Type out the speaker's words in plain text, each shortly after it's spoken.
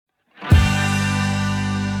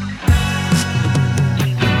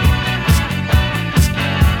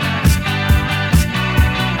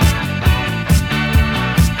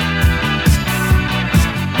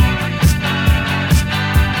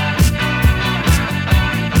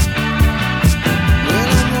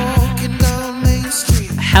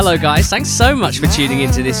Hello guys, thanks so much for tuning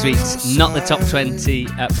into this week's Not the Top 20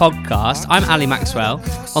 podcast. I'm Ali Maxwell.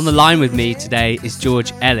 On the line with me today is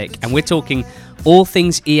George Ellick, and we're talking all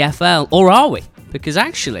things EFL, or are we? Because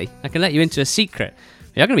actually, I can let you into a secret.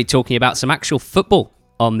 We are going to be talking about some actual football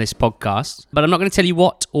on this podcast, but I'm not going to tell you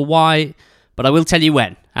what or why, but I will tell you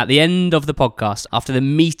when. At the end of the podcast, after the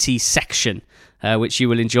meaty section, which you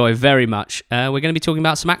will enjoy very much, we're going to be talking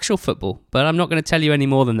about some actual football, but I'm not going to tell you any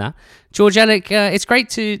more than that. George Ellick, it's great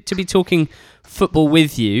to be talking football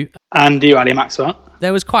with you. And you, Ali Maxwell.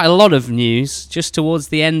 There was quite a lot of news just towards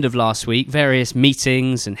the end of last week, various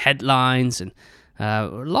meetings and headlines and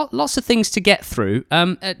lots of things to get through.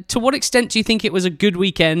 To what extent do you think it was a good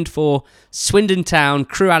weekend for Swindon Town,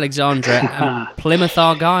 Crewe Alexandra and Plymouth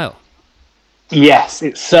Argyle? Yes,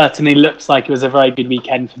 it certainly looks like it was a very good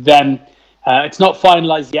weekend for them. It's not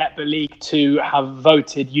finalised yet, but League Two have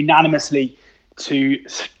voted unanimously to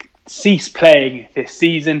cease playing this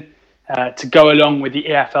season, to go along with the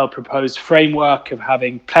EFL proposed framework of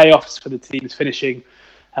having playoffs for the teams finishing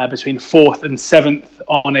between 4th and 7th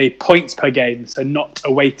on a points per game, so not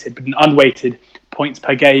a weighted but an unweighted points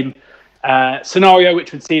per game scenario,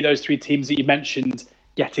 which would see those three teams that you mentioned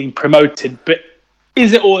getting promoted. But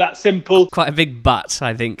is it all that simple? Quite a big but,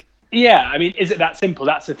 I think. Yeah, I mean, is it that simple?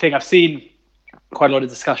 That's the thing. I've seen quite a lot of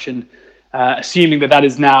discussion, assuming that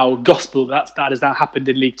is now gospel, that has now happened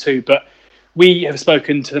in League Two. But we have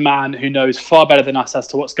spoken to the man who knows far better than us as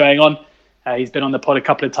to what's going on. He's been on the pod a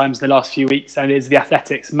couple of times in the last few weeks, and it is the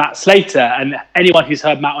Athletic's Matt Slater. And anyone who's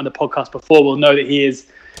heard Matt on the podcast before will know that he is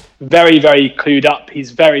very, very clued up.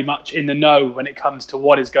 He's very much in the know when it comes to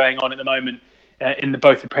what is going on at the moment in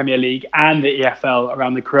both the Premier League and the EFL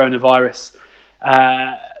around the coronavirus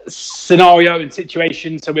scenario and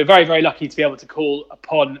situation. So we're very, very lucky to be able to call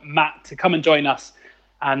upon Matt to come and join us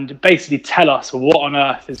and basically tell us what on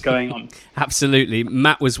earth is going on. Absolutely.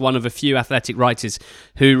 Matt was one of a few Athletic writers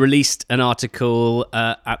who released an article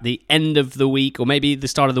at the end of the week, or maybe the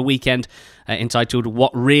start of the weekend, entitled What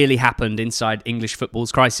Really Happened Inside English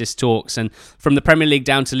Football's Crisis Talks. And from the Premier League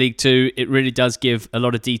down to League Two, it really does give a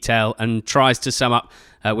lot of detail and tries to sum up,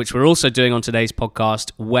 which we're also doing on today's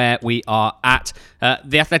podcast, where we are at.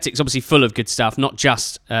 The Athletic's obviously full of good stuff, not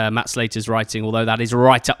just Matt Slater's writing, although that is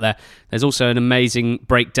right up there. There's also an amazing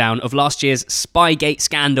breakdown of last year's Spygate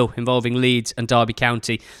scandal involving Leeds and Derby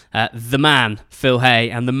County. The man, Phil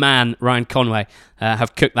Hay, and the man, Ryan Conway,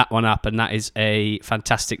 have cooked that one up, and that is a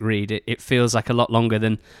fantastic read. It feels like a lot longer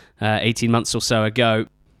than 18 months or so ago.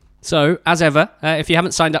 So, as ever, if you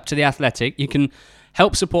haven't signed up to The Athletic, you can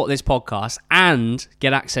help support this podcast and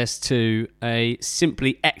get access to a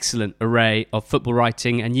simply excellent array of football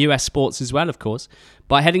writing and US sports as well, of course,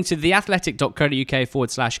 by heading to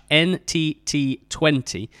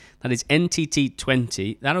theathletic.co.uk/NTT20. That is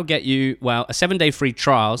NTT20. That'll get you, well, a 7-day free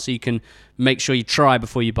trial, so you can make sure you try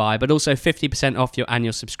before you buy, but also 50% off your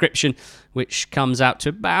annual subscription, which comes out to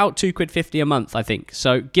about £2.50 a month, I think.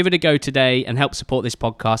 So give it a go today and help support this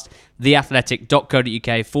podcast,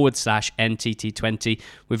 theathletic.co.uk/NTT20.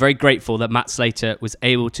 We're very grateful that Matt Slater was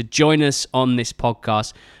able to join us on this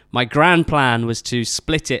podcast. My grand plan was to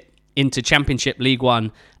split it into Championship, League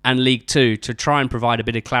One and League Two to try and provide a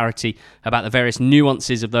bit of clarity about the various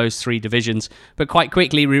nuances of those three divisions. But quite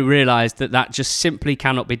quickly we realised that just simply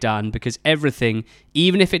cannot be done, because everything,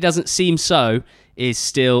 even if it doesn't seem so, is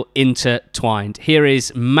still intertwined. Here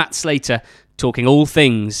is Matt Slater talking all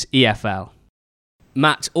things EFL.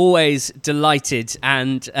 Matt, always delighted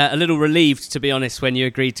and a little relieved, to be honest, when you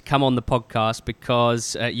agreed to come on the podcast,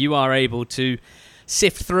 because you are able to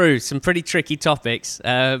sift through some pretty tricky topics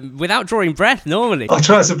without drawing breath normally. I'll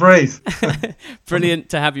try to breathe. Brilliant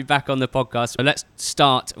to have you back on the podcast. So let's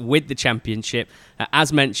start with the Championship.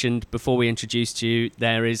 As mentioned before we introduced you,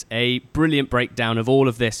 there is a brilliant breakdown of all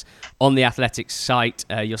of this on the Athletics site.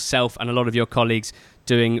 Yourself and a lot of your colleagues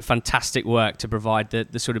doing fantastic work to provide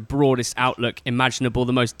the sort of broadest outlook imaginable,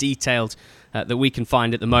 the most detailed that we can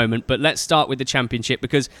find at the moment. But let's start with the Championship,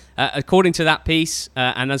 because according to that piece,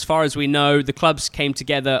 and as far as we know, the clubs came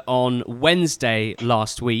together on Wednesday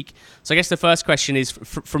last week. So I guess the first question is,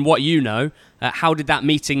 from what you know, how did that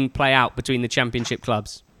meeting play out between the Championship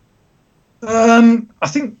clubs? I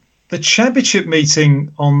think the Championship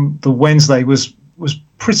meeting on the Wednesday was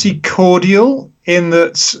pretty cordial, in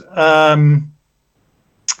that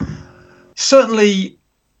certainly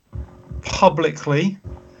publicly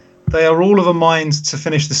they are all of a mind to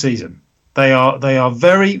finish the season. They are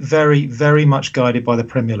very, very, very much guided by the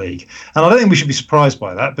Premier League. And I don't think we should be surprised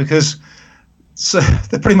by that, because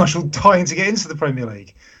they're pretty much all dying to get into the Premier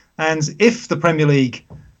League. And if the Premier League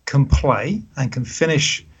can play and can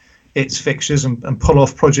finish its fixtures and pull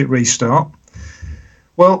off Project Restart,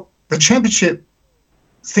 Well, the Championship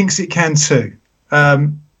thinks it can too.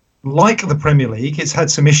 Like the Premier League, it's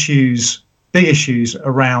had some issues, big issues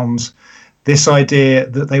around this idea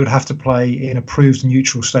that they would have to play in approved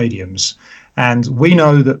neutral stadiums. And we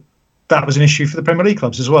know that that was an issue for the Premier League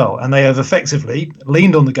clubs as well. And they have effectively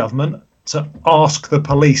leaned on the government to ask the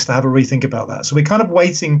police to have a rethink about that. So we're kind of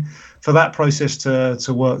waiting for that process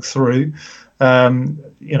to work through.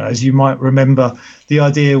 As you might remember, the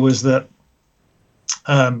idea was that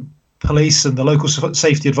police and the local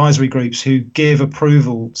safety advisory groups who give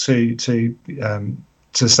approval to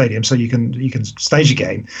the stadium so you can stage a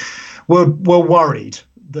game were worried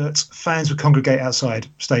that fans would congregate outside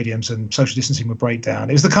stadiums and social distancing would break down.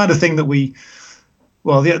 It was the kind of thing that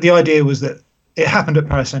the idea was that it happened at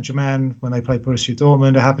Paris Saint-Germain when they played Borussia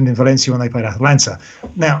Dortmund. It happened in Valencia when they played Atalanta.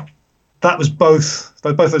 Now, that was both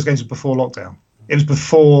those games were before lockdown. It was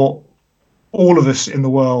before all of us in the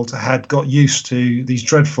world had got used to these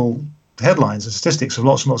dreadful headlines and statistics of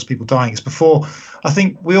lots and lots of people dying. It's before I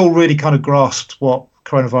think we all really kind of grasped what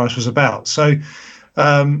coronavirus was about. So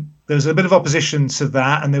there was a bit of opposition to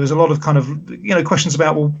that, and there was a lot of kind of questions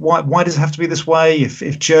about, well, why does it have to be this way?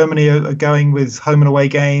 If Germany are going with home and away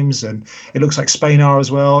games, and it looks like Spain are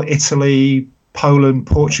as well, Italy, Poland,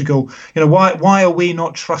 Portugal, why are we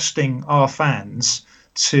not trusting our fans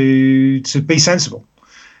to be sensible?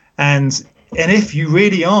 And if you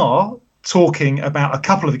really are talking about a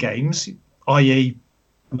couple of games, i.e.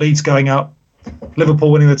 Leeds going up,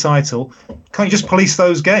 Liverpool winning the title, can't you just police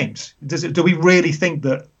those games? Do we really think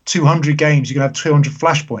that 200 games you're going to have 200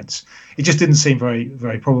 flashpoints? It just didn't seem very,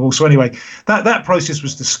 very probable. So anyway, that process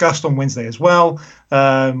was discussed on Wednesday as well.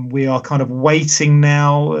 We are kind of waiting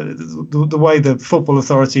now. The way the football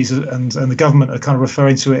authorities and the government are kind of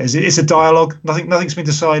referring to it as it's a dialogue. Nothing's been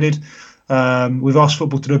decided. We've asked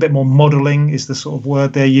football to do a bit more modelling, is the sort of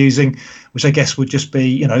word they're using, which I guess would just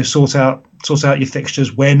be, sort out your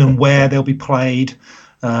fixtures, when and where they'll be played.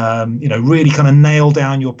 Really kind of nail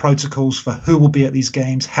down your protocols for who will be at these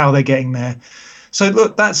games, how they're getting there. So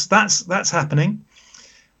look, that's happening.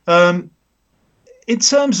 In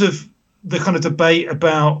terms of the kind of debate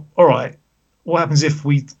about, all right, what happens if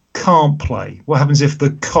we can't play? What happens if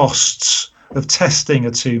the costs of testing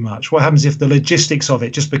are too much? What happens if the logistics of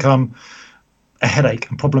it just become a headache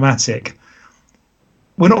and problematic?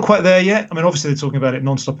 We're not quite there yet. I mean, obviously they're talking about it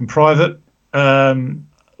non-stop in private. I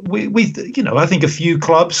think a few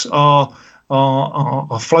clubs are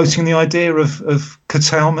floating the idea of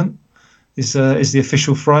curtailment. Is the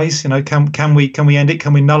official phrase? Can we end it?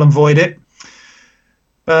 Can we null and void it?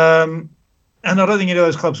 And I don't think any of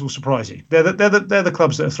those clubs will surprise you. They're the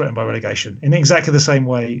clubs that are threatened by relegation in exactly the same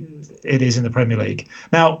way it is in the Premier League.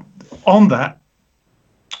 Now, on that,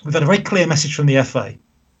 we've had a very clear message from the FA.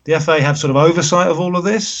 The FA have sort of oversight of all of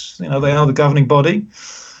this. They are the governing body.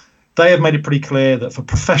 They have made it pretty clear that for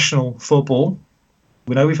professional football,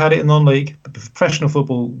 we know we've had it in non-league, but for professional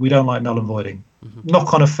football, we don't like null and voiding. Mm-hmm.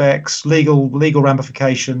 Knock-on effects, legal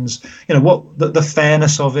ramifications. The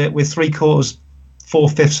fairness of it. We're 3/4,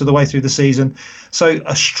 4/5 of the way through the season, so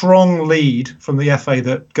a strong lead from the FA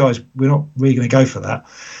that, guys, we're not really going to go for that.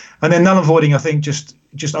 And then null and voiding, I think, just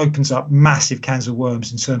opens up massive cans of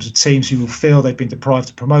worms in terms of teams who will feel they've been deprived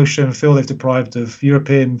of promotion, feel they've deprived of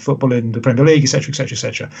European football in the Premier League, etc., etc.,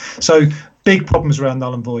 etc. So big problems around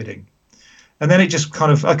null and voiding. And then it just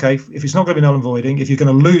kind of, okay, if it's not going to be null and voiding, if you're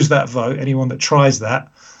going to lose that vote, anyone that tries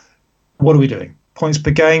that, what are we doing? Points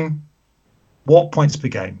per game? What points per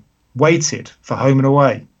game? Weighted for home and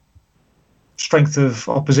away? Strength of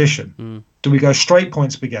opposition? Do we go straight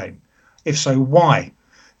points per game? If so, why?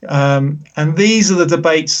 And these are the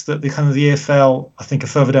debates that the EFL, I think, are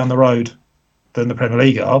further down the road than the Premier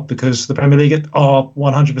League are, because the Premier League are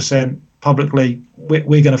 100% publicly, we're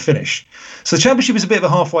going to finish. So the Championship is a bit of a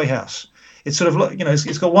halfway house. It's sort of,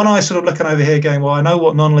 it's got one eye sort of looking over here going, well, I know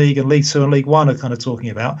what non-league and League Two and League One are kind of talking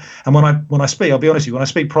about. And when I speak, I'll be honest with you, when I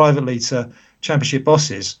speak privately to Championship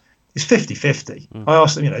bosses, it's 50-50. I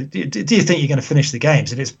ask them, do you think you're going to finish the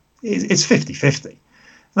games? And it's 50-50.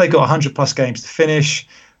 They've got 100 plus games to finish.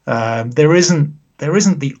 There isn't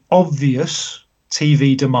the obvious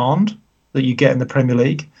TV demand that you get in the Premier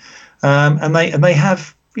League, and they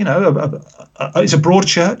have, it's a broad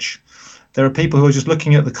church. There are people who are just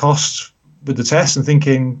looking at the costs with the test and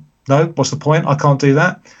thinking, no, what's the point? I can't do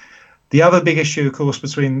that. The other big issue, of course,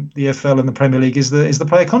 between the EFL and the Premier League is the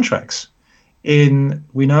player contracts.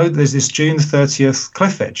 We know there's this June 30th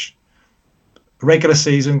cliff edge. Regular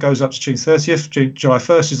season goes up to June 30th. July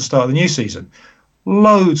 1st is the start of the new season.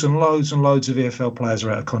 Loads and loads and loads of EFL players are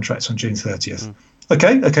out of contracts on June 30th.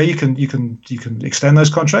 Okay, you can extend those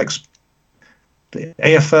contracts. the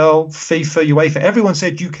AFL, FIFA, UEFA, everyone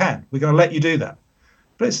said you can. We're going to let you do that.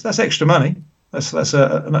 But that's extra money.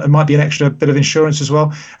 It might be an extra bit of insurance as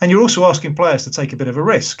well. And you're also asking players to take a bit of a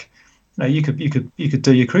risk. You could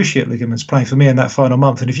do your cruciate ligaments playing for me in that final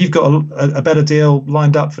month, and if you've got a better deal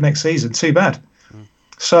lined up for next season, too bad.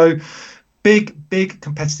 So big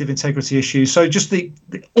competitive integrity issues. So just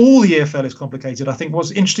all the EFL is complicated. I think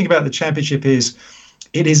what's interesting about the Championship is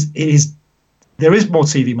there is more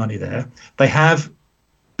TV money there. They have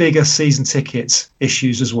bigger season ticket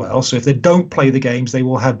issues as well. So if they don't play the games, they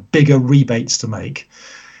will have bigger rebates to make,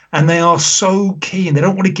 and they are so keen. They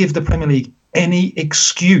don't want to give the Premier League any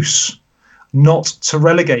excuse not to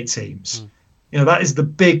relegate teams. That is the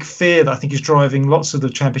big fear that I think is driving lots of the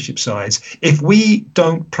Championship sides. If we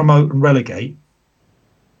don't promote and relegate,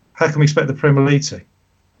 how can we expect the Premier League to?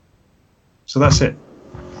 So that's it.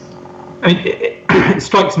 I mean, it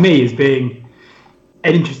strikes me as being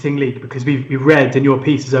an interesting league because we've read in your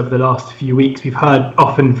pieces over the last few weeks, we've heard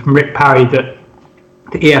often from Rick Parry that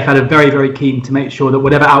the EFL are very, very keen to make sure that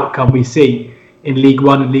whatever outcome we see in League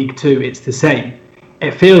One and League Two, it's the same.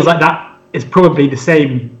 It feels like that is probably the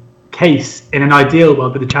same case in an ideal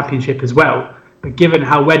world with the Championship as well. But given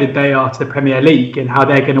how wedded they are to the Premier League and how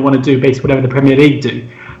they're going to want to do basically whatever the Premier League do,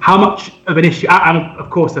 how much of an issue, and of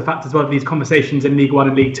course the fact as well that these conversations in League One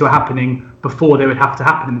and League Two are happening before they would have to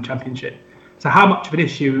happen in the Championship. So how much of an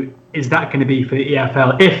issue is that going to be for the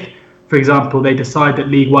EFL if, for example, they decide that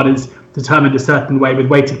League One is determined a certain way with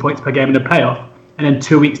weighted points per game in the playoff, and then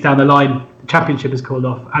 2 weeks down the line the Championship is called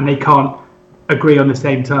off and they can't agree on the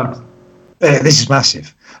same terms? This is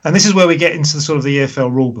massive, and this is where we get into the sort of the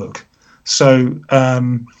EFL rulebook. So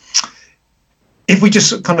if we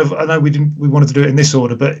just kind of, I know we wanted to do it in this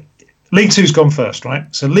order, but League Two's gone first, right?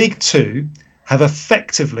 So League Two have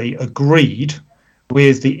effectively agreed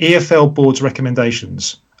with the EFL board's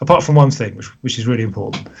recommendations, apart from one thing, which is really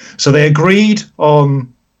important. So they agreed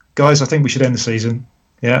on, guys, I think we should end the season.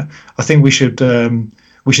 Yeah, I think we should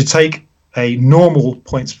take a normal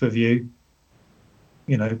points per view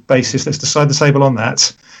basis. Let's decide the table on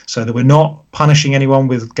that, so that we're not punishing anyone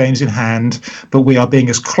with games in hand, but we are being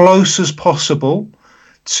as close as possible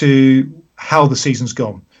to how the season's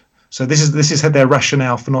gone. So this is their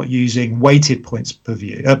rationale for not using weighted points per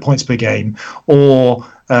game, or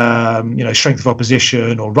strength of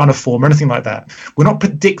opposition or run of form or anything like that. We're not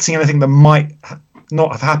predicting anything that might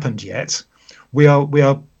not have happened yet. We're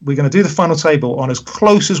going to do the final table on as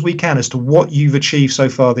close as we can as to what you've achieved so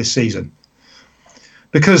far this season.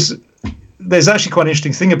 Because there's actually quite an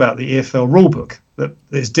interesting thing about the EFL rulebook that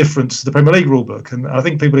is different to the Premier League rulebook, and I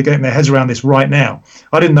think people are getting their heads around this right now.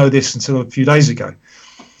 I didn't know this until a few days ago.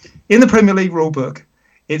 In the Premier League rulebook,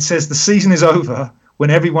 it says the season is over when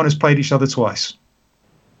everyone has played each other twice.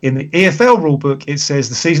 In the EFL rulebook, it says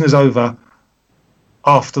the season is over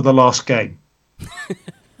after the last game.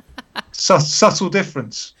 Subtle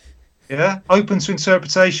difference. Yeah, open to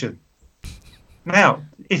interpretation. Now,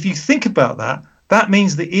 if you think about that, that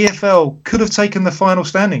means the EFL could have taken the final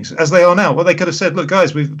standings as they are now. Well, they could have said, look,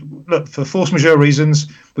 guys, for force majeure reasons,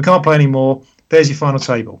 we can't play anymore. There's your final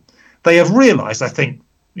table. They have realised, I think,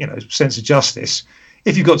 sense of justice.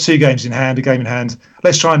 If you've got 2 games in hand, a game in hand,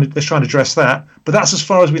 let's try and address that. But that's as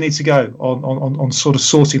far as we need to go on sort of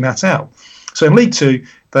sorting that out. So in League Two,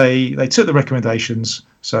 they took the recommendations.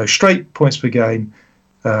 So straight points per game.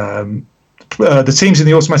 The teams in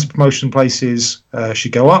the automatic promotion places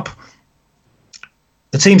should go up.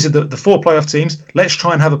 The teams, the 4 playoff teams, let's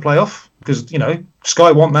try and have a playoff because,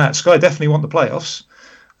 Sky want that. Sky definitely want the playoffs.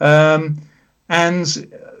 And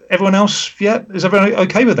everyone else, is everyone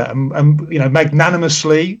okay with that? And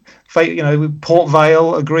magnanimously, Port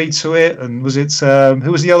Vale agreed to it. And was it,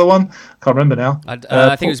 who was the other one? I can't remember now. I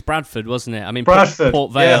think it was Bradford, wasn't it? I mean, Bradford,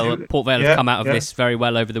 Port Vale have come out of this very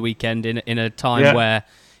well over the weekend in a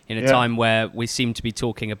time where we seem to be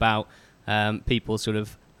talking about people sort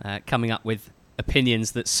of coming up with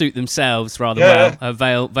opinions that suit themselves rather well.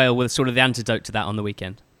 Vale were sort of the antidote to that on the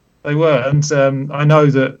weekend. They were, and I know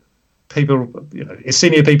that people,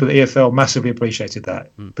 senior people at EFL massively appreciated that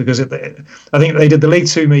because I think they did the League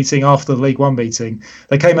Two meeting after the League One meeting.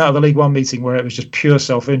 They came out of the League One meeting where it was just pure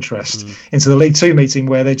self-interest into the League Two meeting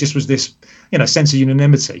where there just was this, sense of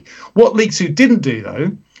unanimity. What League Two didn't do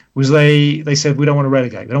though was they said we don't want to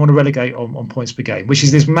relegate. We don't want to relegate on points per game, which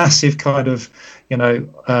is this massive kind of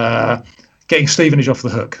getting Stevenage off the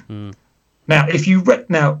hook. Now,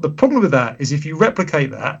 now the problem with that is if you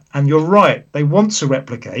replicate that, and you're right, they want to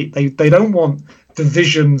replicate. They don't want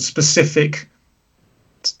division-specific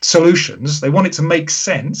solutions. They want it to make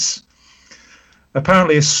sense.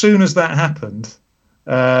 Apparently, as soon as that happened,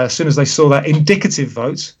 as soon as they saw that indicative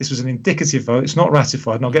vote. This was an indicative vote. It's not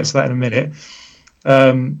ratified, and I'll get to that in a minute.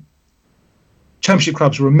 Championship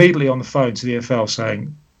clubs were immediately on the phone to the EFL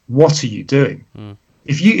saying, "What are you doing?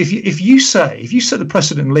 If you set the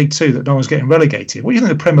precedent in League Two that no one's getting relegated, what do you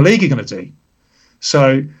think the Premier League are going to do?"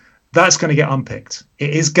 So that's going to get unpicked.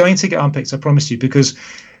 It is going to get unpicked, I promise you, because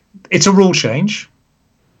it's a rule change.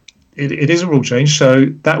 It is a rule change, so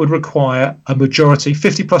that would require a majority,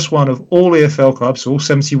 50+1 of all EFL clubs, all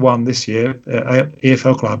 71 this year,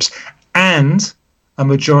 EFL clubs, and a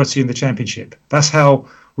majority in the Championship. That's how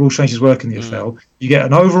rule changes work in the EFL. You get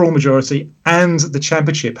an overall majority, and the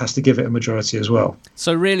Championship has to give it a majority as well.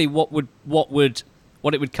 So really, what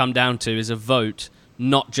it would come down to is a vote,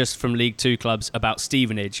 not just from League Two clubs about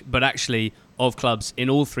Stevenage, but actually of clubs in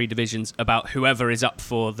all three divisions about whoever is up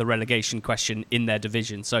for the relegation question in their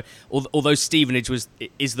division. So although Stevenage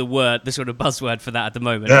is the sort of buzzword for that at the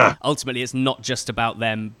moment, ultimately it's not just about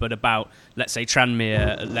them, but about, let's say,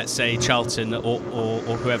 Tranmere, let's say Charlton, or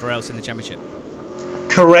whoever else in the Championship.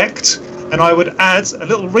 Correct. And I would add a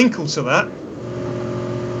little wrinkle to that.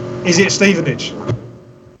 Is it Stevenage?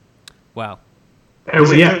 Wow.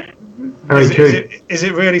 Very true. Is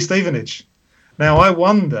it really Stevenage? Now, I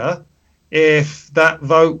wonder if that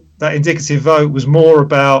indicative vote was more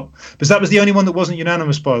about, because that was the only one that wasn't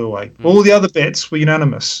unanimous, by the way. All the other bits were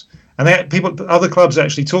unanimous. And other clubs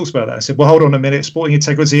actually talked about that. I said, well, hold on a minute, sporting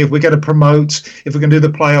integrity, if we're going to promote, if we're going to do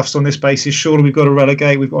the playoffs on this basis, surely we've got to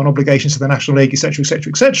relegate, we've got an obligation to the National League, etc., etc.,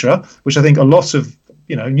 etc., which I think a lot of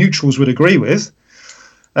neutrals would agree with.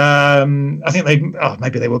 I think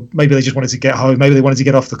maybe they just wanted to get home, maybe they wanted to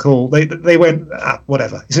get off the call. They went,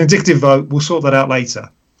 whatever. It's an indicative vote, we'll sort that out later.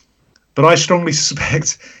 But I strongly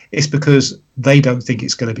suspect it's because they don't think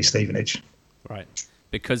it's going to be Stevenage. Right.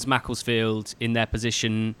 Because Macclesfield in their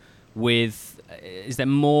position with... Is there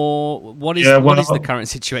more... What is the current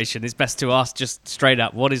situation? It's best to ask just straight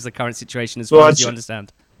up. What is the current situation as far as you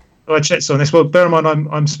understand? I checked on this. Well, bear in mind,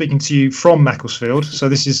 I'm speaking to you from Macclesfield, so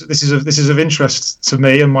this is of interest to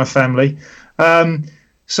me and my family.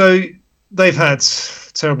 So they've had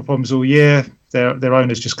terrible problems all year. Their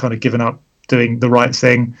owner's just kind of given up doing the right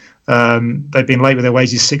thing. They've been late with their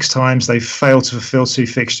wages 6 times. They've failed to fulfil 2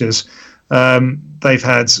 fixtures. They've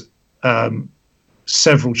had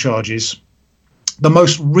several charges. The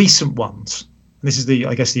most recent ones, and this is the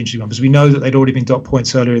interesting one, because we know that they'd already been docked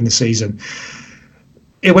points earlier in the season.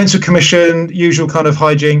 It went to commission, usual kind of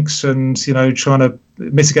hijinks, and trying to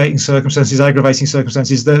mitigating circumstances, aggravating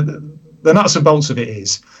circumstances. The nuts and bolts of it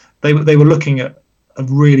is they were looking at a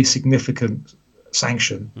really significant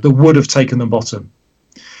sanction that would have taken them bottom.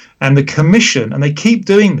 And the commission, and they keep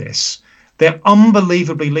doing this, they're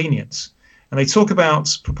unbelievably lenient. And they talk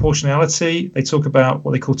about proportionality, they talk about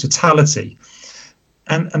what they call totality.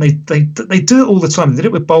 And they do it all the time. They did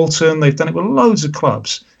it with Bolton, they've done it with loads of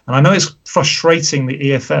clubs. And I know it's frustrating the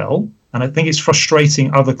EFL, and I think it's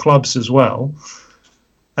frustrating other clubs as well.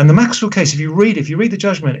 And the Macclesfield case, if you read the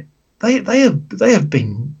judgment, they have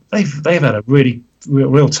had a really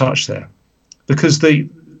real touch there, because they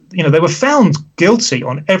were found guilty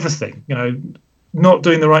on everything. Not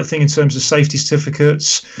doing the right thing in terms of safety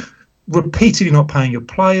certificates, repeatedly not paying your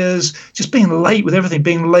players, just being late with everything,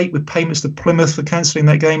 being late with payments to Plymouth for cancelling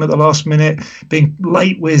that game at the last minute, being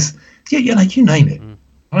late with you name it.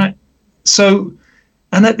 Right. So,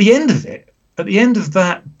 and at the end of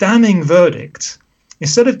that damning verdict,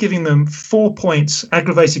 instead of giving them 4 points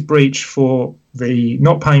aggravated breach for the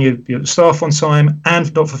not paying your staff on time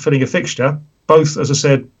and not fulfilling a fixture, both, as I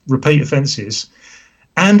said, repeat offences,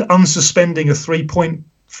 and unsuspending a 3 point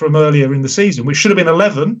from earlier in the season, which should have been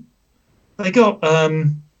 11, they got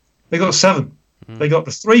 7. They got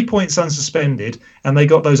the 3 points unsuspended, and they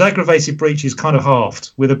got those aggravated breaches kind of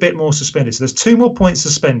halved with a bit more suspended. So there's 2 more points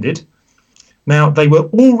suspended. Now they were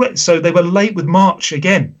late with March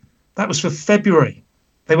again. That was for February.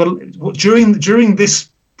 They were during this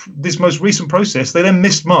most recent process. They then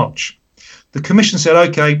missed March. The commission said,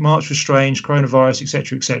 "Okay, March was strange, coronavirus,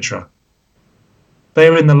 etc., etc." They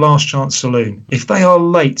are in the last chance saloon. If they are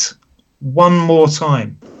late one more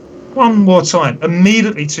time,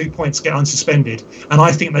 immediately 2 points get unsuspended, and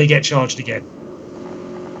I think they get charged again.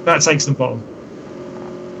 That takes them bottom.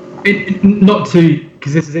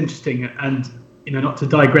 Because this is interesting, and not to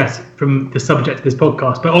digress from the subject of this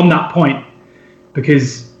podcast, but on that point,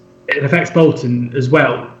 because it affects Bolton as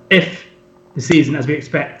well. If the season, as we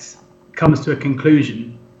expect, comes to a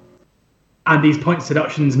conclusion, and these points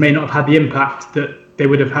deductions may not have had the impact that they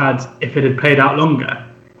would have had if it had played out longer,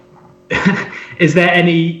 is there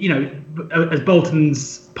any, has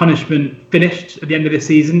Bolton's punishment finished at the end of the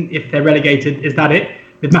season? If they're relegated, is that it?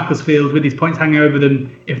 with Macclesfield, with these points hanging over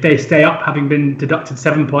them, if they stay up, having been deducted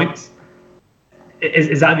 7 points,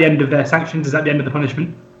 is that the end of their sanctions? Is that the end of the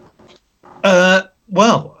punishment?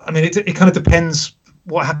 Well, I mean, it kind of depends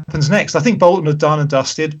what happens next. I think Bolton have done and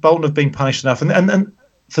dusted. Bolton have been punished enough, and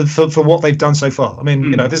for what they've done so far. I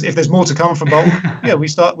mean, if there's more to come from Bolton, yeah, we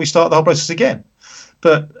start the whole process again.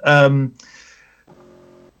 But I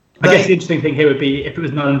guess the interesting thing here would be if it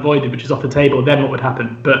was null and voided, which is off the table, then what would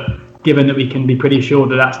happen? But given that we can be pretty sure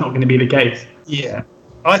that that's not going to be the case. Yeah.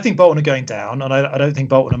 I think Bolton are going down, and I don't think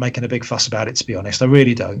Bolton are making a big fuss about it, to be honest. I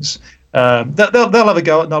really don't. They'll have a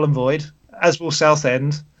go at null and void, as will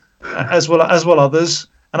Southend, as well others,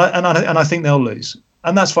 and I think they'll lose,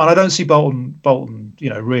 and that's fine. I don't see Bolton,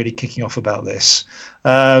 really kicking off about this.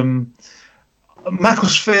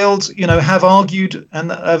 Macclesfield, have argued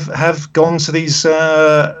and have gone to these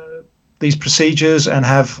procedures and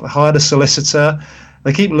have hired a solicitor.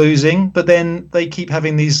 They keep losing, but then they keep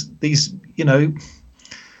having these.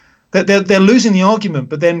 They're losing the argument,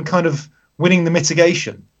 but then kind of winning the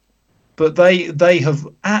mitigation. But they have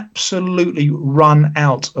absolutely run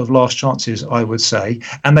out of last chances, I would say,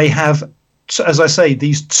 and they have, as I say,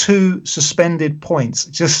 these 2 suspended points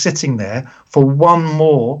just sitting there for one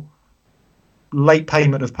more late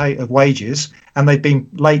payment of wages, and they've been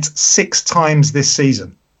late 6 times this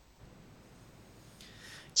season.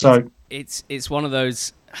 So it's one of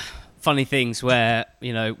those funny things where,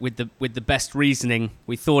 with the best reasoning,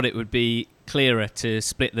 we thought it would be clearer to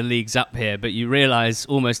split the leagues up here, but you realise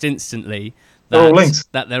almost instantly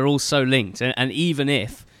that they're all so linked. And even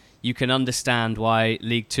if you can understand why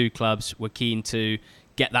League Two clubs were keen to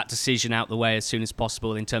get that decision out the way as soon as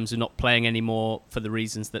possible in terms of not playing anymore for the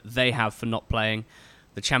reasons that they have for not playing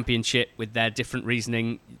the Championship with their different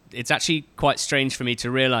reasoning, it's actually quite strange for me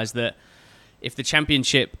to realise that if the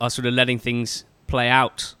Championship are sort of letting things play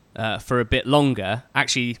out for a bit longer,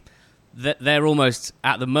 actually they're almost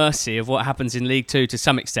at the mercy of what happens in League Two to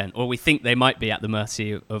some extent, or we think they might be at the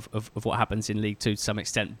mercy of what happens in League Two to some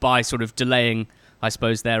extent by sort of delaying, I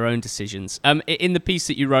suppose, their own decisions. In the piece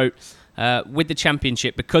that you wrote with the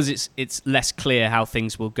Championship, because it's less clear how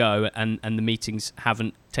things will go and the meetings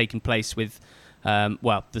haven't taken place with,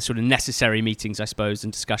 the sort of necessary meetings, I suppose,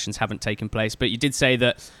 and discussions haven't taken place. But you did say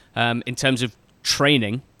that in terms of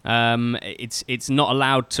training, it's not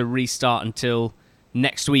allowed to restart until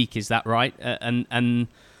next week. Is that right? And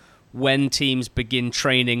when teams begin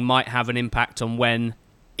training might have an impact on when,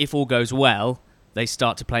 if all goes well, they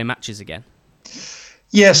start to play matches again.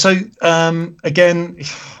 Yeah. So again,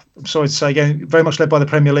 I'm sorry to say again, very much led by the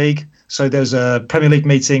Premier League. So there's a Premier League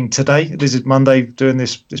meeting today. This is Monday doing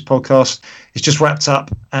this podcast. It's just wrapped up,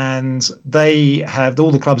 and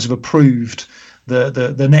all the clubs have approved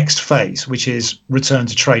the next phase, which is return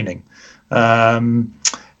to training. And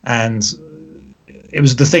it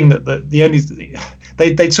was the thing that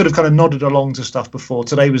they'd sort of kind of nodded along to stuff before.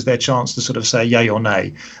 Today was their chance to sort of say yay or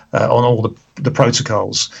nay on all the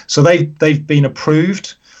protocols. So they've been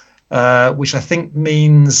approved, which I think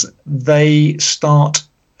means they start.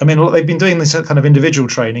 I mean, they've been doing this kind of individual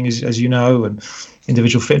training, as you know, and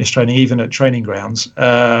individual fitness training, even at training grounds.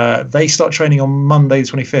 They start training on Monday the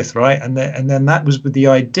 25th, right? And then that was with the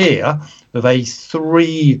idea of a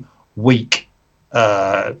 3-week,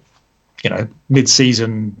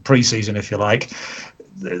 mid-season, pre-season, if you like.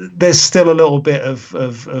 There's still a little bit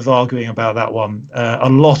of arguing about that one. A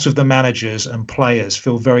lot of the managers and players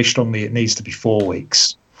feel very strongly it needs to be 4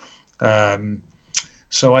 weeks.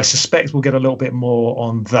 So I suspect we'll get a little bit more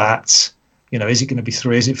on that. Is it going to be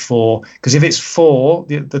 3? Is it 4? Because if it's 4,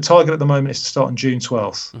 the target at the moment is to start on June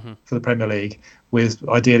 12th for the Premier League, with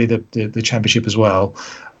ideally the Championship as well.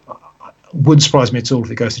 Wouldn't surprise me at all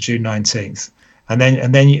if it goes to June 19th. And then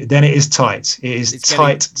it is tight. It's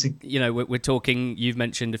tight. We're talking. You've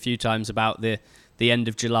mentioned a few times about the end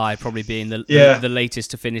of July probably being the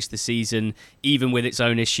latest to finish the season, even with its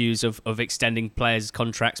own issues of extending players'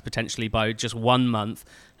 contracts potentially by just 1 month.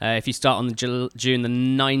 If you start on June the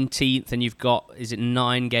 19th and you've got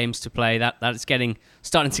 9 games to play, that's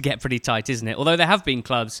starting to get pretty tight, isn't it? Although there have been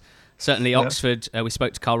clubs. Certainly Oxford, we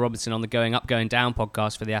spoke to Carl Robinson on the Going Up, Going Down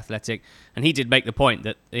podcast for The Athletic, and he did make the point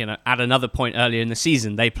that, at another point earlier in the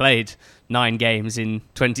season, they played 9 games in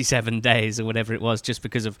 27 days or whatever it was, just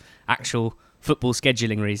because of actual football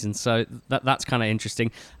scheduling reasons. So that's kind of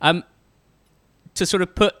interesting. To sort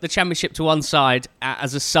of put the Championship to one side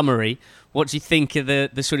as a summary, what do you think are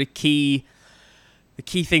the sort of key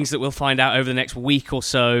things that we'll find out over the next week or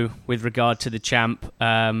so with regard to the champ?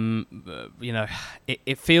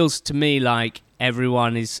 It feels to me like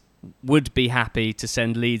everyone would be happy to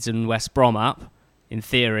send Leeds and West Brom up, in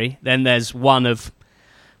theory. Then there's one of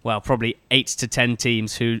well, probably 8 to 10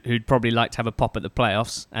 teams who'd probably like to have a pop at the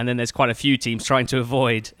playoffs, and then there's quite a few teams trying to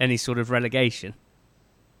avoid any sort of relegation.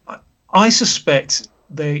 I suspect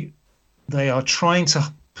they are trying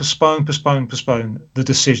to postpone the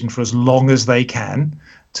decision for as long as they can,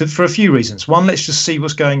 for a few reasons. One, let's just see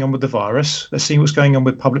what's going on with the virus. Let's see what's going on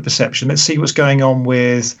with public perception. Let's see what's going on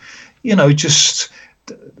with, just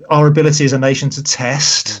our ability as a nation to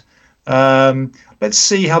test. Let's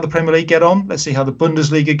see how the Premier League get on. Let's see how the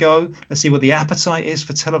Bundesliga go. Let's see what the appetite is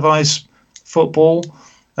for televised football.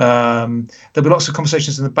 There'll be lots of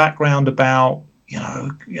conversations in the background about,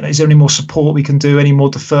 is there any more support we can do? Any more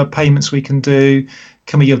deferred payments we can do?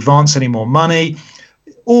 Can we advance any more money?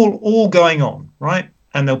 All going on, right?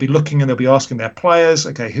 And they'll be looking and they'll be asking their players,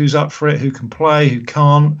 okay, who's up for it? Who can play? Who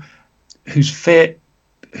can't? Who's fit?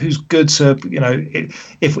 Who's good to,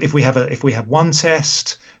 if we have one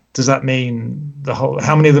test, does that mean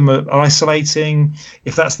how many of them are isolating?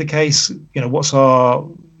 If that's the case, what's our,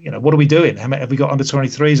 what are we doing? Have we got under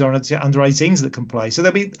 23s or under 18s that can play? So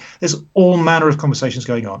there's all manner of conversations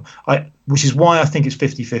going on, which is why I think it's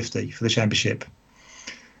 50-50 for the Championship.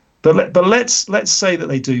 But let's say that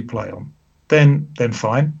they do play on, then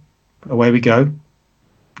fine, away we go.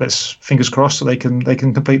 Let's fingers crossed so they can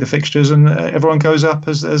complete the fixtures and everyone goes up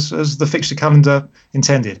as the fixture calendar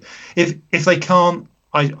intended. If they can't,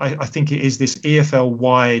 I think it is this EFL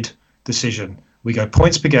wide decision. We go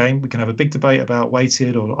points per game. We can have a big debate about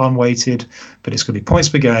weighted or unweighted, but it's going to be points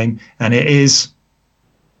per game, and it is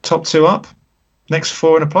top 2 up, next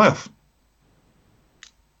 4 in a playoff.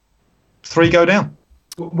 3 go down.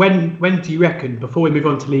 When do you reckon, before we move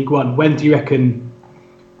on to League One, when do you reckon,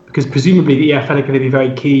 because presumably the EFL are going to be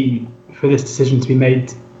very keen for this decision to be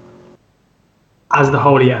made as the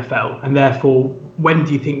whole EFL, and therefore, when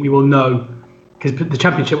do you think we will know, because the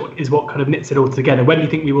Championship is what kind of knits it all together, when do you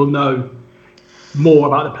think we will know more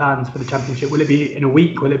about the plans for the Championship? Will it be in a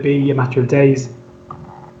week? Will it be a matter of days?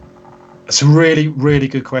 That's a really, really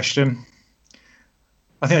good question.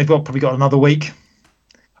 I think they've probably got another week.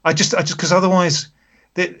 I just because otherwise,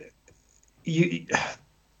 they're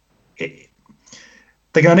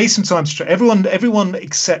going to need some time to train. Everyone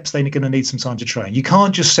accepts they're going to need some time to train. You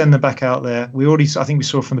can't just send them back out there. I think we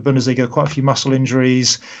saw from the Bundesliga quite a few muscle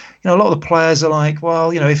injuries. A lot of the players are like,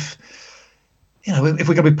 well, if we're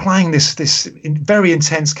going to be playing this very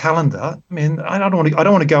intense calendar, I mean, I don't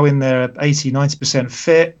want to go in there at 80-90%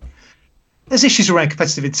 fit. There's issues around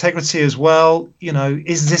competitive integrity as well.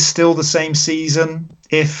 Is this still the same season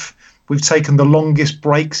if we've taken the longest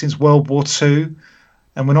break since World War II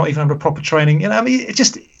and we're not even under proper training? There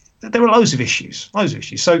are loads of issues.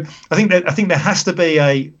 So I think there has to be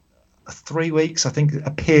a 3 weeks. I think it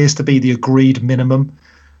appears to be the agreed minimum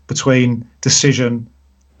between decision.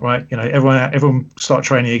 Right, everyone start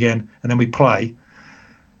training again, and then we play.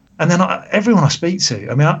 And then everyone I speak to,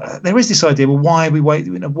 I mean, there is this idea. Well, why we wait?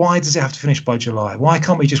 Why does it have to finish by July? Why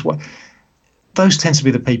can't we just wait? Those tend to be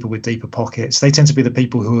the people with deeper pockets. They tend to be the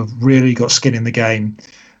people who have really got skin in the game.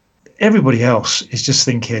 Everybody else is just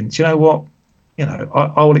thinking, do you know what?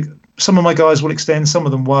 I will. Some of my guys will extend, some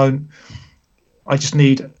of them won't. I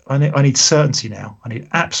need certainty now. I need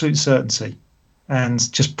absolute certainty.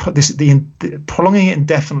 And just put prolonging it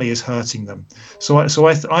indefinitely is hurting them. So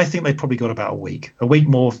I think they've probably got about a week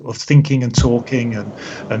more of thinking and talking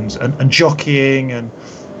and jockeying, and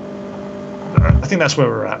I think that's where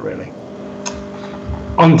we're at really.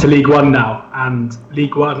 On to League One now, and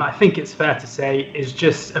League One, I think it's fair to say, is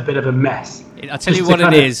just a bit of a mess. I'll tell you what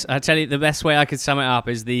it is. I'll tell you the best way I could sum it up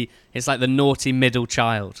is it's like the naughty middle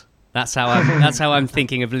child. That's how I'm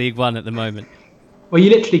thinking of League One at the moment. Well, you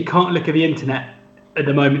literally can't look at the internet at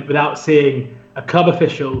the moment without seeing a club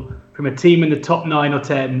official from a team in the top 9 or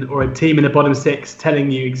 10 or a team in the bottom 6 telling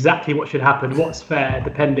you exactly what should happen, what's fair,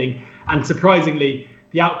 depending. And surprisingly,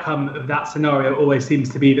 the outcome of that scenario always seems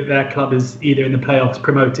to be that their club is either in the playoffs,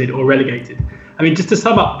 promoted or relegated. I mean, just to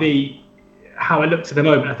sum up how it looks at the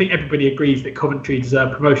moment, I think everybody agrees that Coventry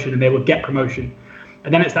deserve promotion and they will get promotion.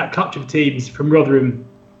 And then it's that clutch of teams from Rotherham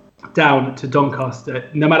down to Doncaster,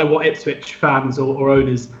 no matter what Ipswich fans or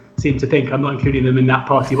owners seem to think. I'm not including them in that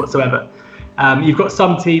party whatsoever. You've got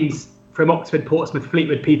some teams from Oxford, Portsmouth,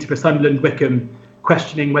 Fleetwood, Peterborough, Sunderland, Wickham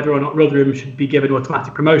questioning whether or not Rotherham should be given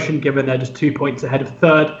automatic promotion, given they're just 2 points ahead of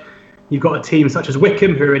third. You've got a team such as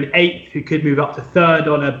Wickham, who are in 8th, who could move up to third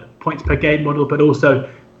on a points per game model, but also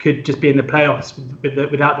could just be in the playoffs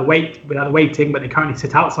without the weighting, but they currently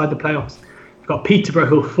sit outside the playoffs. You've got Peterborough,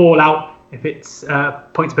 who'll fall out if it's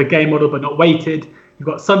points per game model but not weighted. You've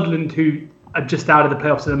got Sunderland, who are just out of the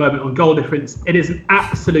playoffs at the moment on goal difference. It is an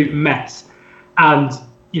absolute mess. And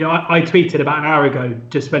I tweeted about an hour ago,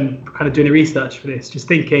 just when kind of doing the research for this, just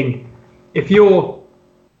thinking, if you're,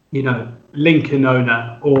 Lincoln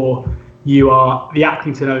owner or you are the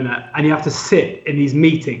Accrington owner, and you have to sit in these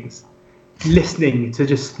meetings listening to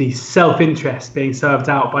just the self-interest being served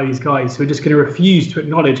out by these guys who are just going to refuse to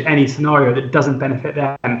acknowledge any scenario that doesn't benefit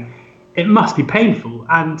them, it must be painful.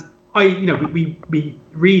 And we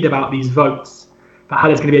read about these votes, about how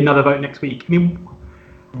there's going to be another vote next week. I mean,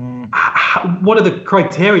 what are the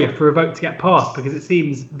criteria for a vote to get passed? Because it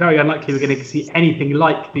seems very unlikely we're going to see anything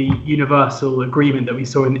like the universal agreement that we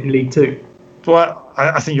saw in League Two. Well,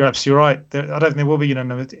 I think you're absolutely right. I don't think there will be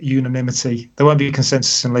unanimity. There won't be a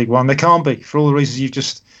consensus in League One. There can't be, for all the reasons you've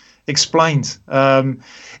just explained.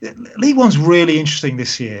 League One's really interesting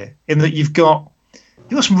this year in that you've got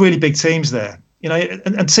some really big teams there.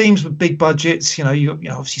 And teams with big budgets. You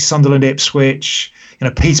obviously Sunderland, Ipswich.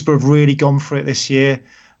 Peterborough have really gone for it this year.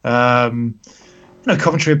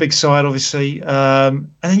 Coventry, a big side, obviously. And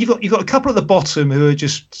then you've got a couple at the bottom who are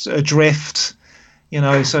just adrift.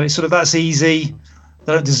 So it's sort of, that's easy.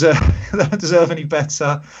 They don't deserve any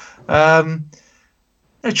better. Tranmere,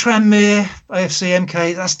 AFC,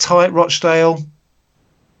 MK, that's tight. Rochdale,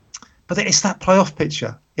 but it's that playoff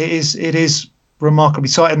picture. It is remarkably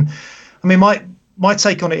tight. And I mean, my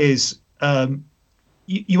take on it is,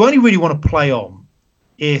 you only really want to play on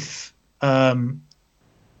if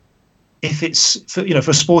it's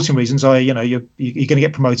for sporting reasons, you're going to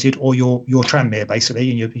get promoted, or you're Tranmere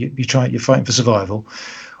basically, and you're fighting for survival,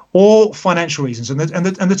 or financial reasons, and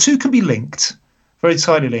the two can be linked, very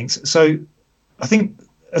tightly linked. So I think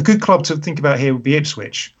a good club to think about here would be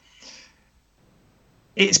Ipswich.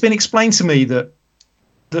 It's been explained to me that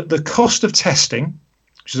the cost of testing,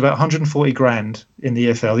 which is about 140 grand in the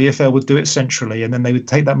EFL. The EFL would do it centrally, and then they would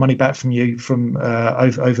take that money back from you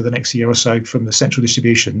over the next year or so from the central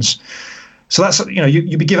distributions. So that's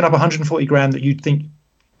you'd be giving up 140 grand that you'd think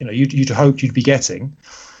you'd hoped you'd be getting,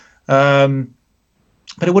 but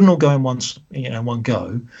it wouldn't all go in one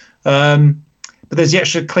go. But there's the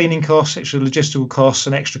extra cleaning costs, extra logistical costs,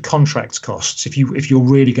 and extra contract costs if you're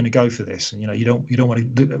really going to go for this, and you don't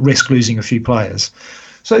want to risk losing a few players.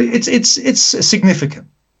 So it's significant.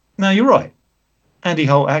 Now, you're right. Andy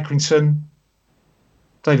Holt, Accrington,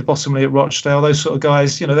 David Bottomley at Rochdale, those sort of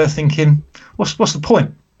guys, they're thinking, what's the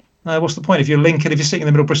point? What's the point? If you're Lincoln, if you're sitting in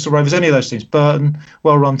the middle, Bristol Rovers, any of those teams, Burton,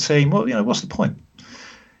 well-run team, what's the point?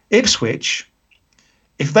 Ipswich,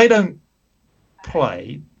 if they don't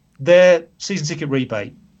play, their season ticket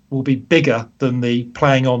rebate will be bigger than the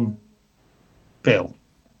playing on bill.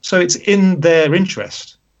 So it's in their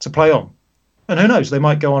interest to play on. And who knows, they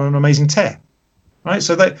might go on an amazing tear, right?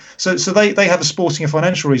 So they have a sporting and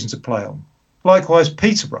financial reason to play on. Likewise,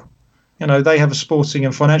 Peterborough, they have a sporting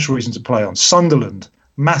and financial reason to play on. Sunderland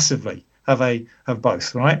massively have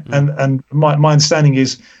both, right? And my understanding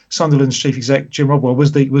is Sunderland's chief exec Jim Rodwell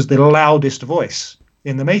was the loudest voice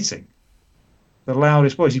in the meeting. The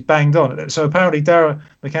loudest voice. He banged on. So apparently Dara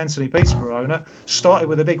McAntony, Peterborough owner, started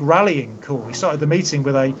with a big rallying call. He started the meeting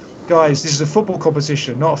with guys, this is a football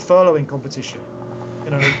competition, not a furloughing competition.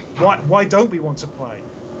 Why don't we want to play?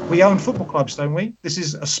 We own football clubs, don't we? This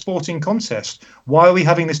is a sporting contest. Why are we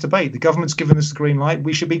having this debate? The government's given us the green light.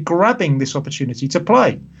 We should be grabbing this opportunity to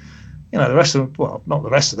play. The rest of them, well, not the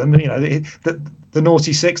rest of them, but, the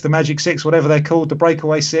naughty six, the magic six, whatever they're called, the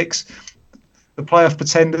breakaway six, the playoff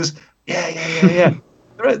pretenders. Yeah.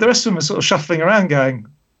 The rest of them are sort of shuffling around going,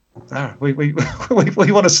 we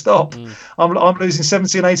want to stop. I'm losing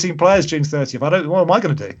 17, 18 players June 30th. What am I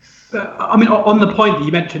going to do? I mean, on the point that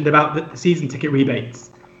you mentioned about the season ticket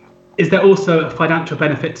rebates, is there also a financial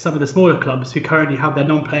benefit to some of the smaller clubs who currently have their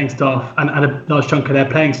non-playing staff and a large chunk of their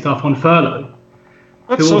playing staff on furlough?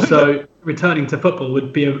 Absolutely. Who also returning to football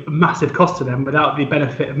would be a massive cost to them without the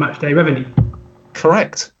benefit of match day revenue.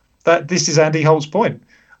 Correct. This is Andy Holt's point.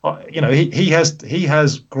 He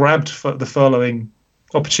has grabbed the furloughing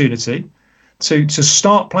opportunity to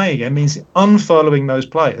start playing again, means unfurloughing those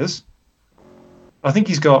players. I think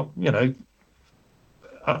he's got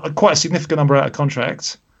quite a significant number out of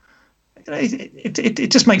contract.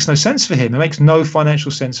 It just makes no sense for him. It makes no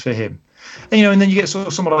financial sense for him. And then you get sort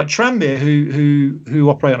of someone like Tranmere who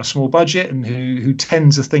operate on a small budget and who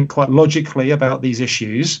tend to think quite logically about these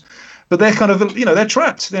issues, but they're kind of they're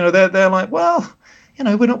trapped. They're like, well,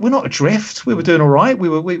 we're not adrift. We were doing all right. We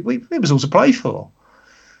it was all to play for.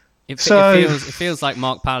 It feels like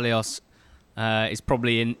Mark Palios is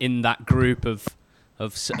probably in that group of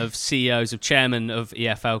CEOs, of chairmen of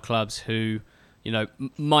EFL clubs who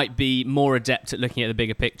might be more adept at looking at the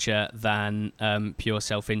bigger picture than pure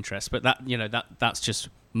self-interest. But that's just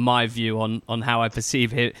my view on how I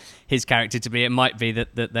perceive his character to be. It might be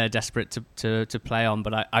that they're desperate to play on,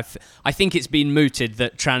 but I think it's been mooted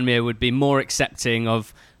that Tranmere would be more accepting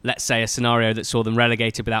of, let's say, a scenario that saw them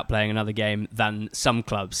relegated without playing another game than some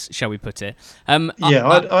clubs, shall we put it.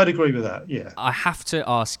 I'd agree with that, yeah. I have to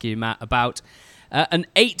ask you, Matt, about an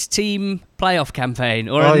 8-team playoff campaign,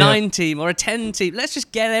 or a 9-team, or a 10-team. Let's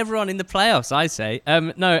just get everyone in the playoffs, I say.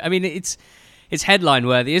 No, I mean, it's headline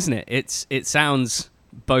worthy, isn't it? It sounds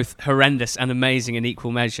both horrendous and amazing in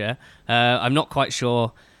equal measure. I'm not quite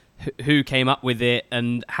sure who came up with it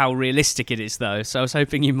and how realistic it is, though. So I was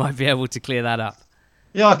hoping you might be able to clear that up.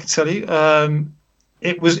 Yeah, I can tell you.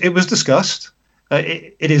 It was discussed.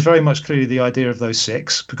 It is very much clearly the idea of those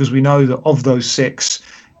 6, because we know that of those 6,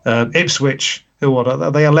 Ipswich,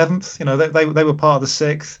 are they 11th? You know, they were part of the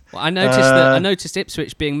 6th. Well, I noticed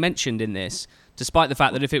Ipswich being mentioned in this, despite the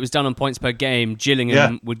fact that if it was done on points per game,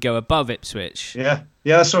 Gillingham would go above Ipswich. Yeah,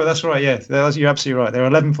 that's right. Yeah, you're absolutely right. They're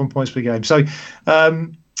 11th on points per game. So,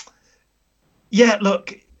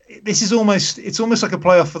 look, it's almost like a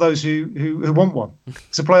playoff for those who want one.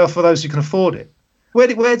 It's a playoff for those who can afford it. Where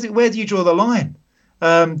do you draw the line?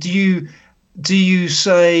 Do you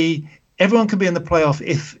say everyone can be in the playoff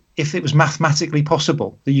if it was mathematically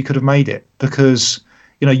possible that you could have made it, because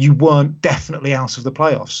you weren't definitely out of the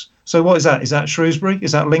playoffs? So what is that? Is that Shrewsbury?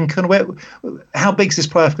 Is that Lincoln? How big is this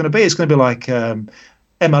playoff going to be? It's going to be like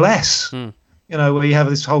MLS, where you have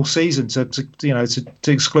this whole season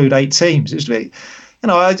to exclude 8 teams. It's really,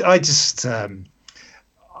 I don't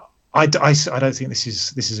think this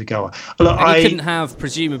is a goer. Look, you couldn't have,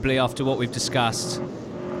 presumably, after what we've discussed,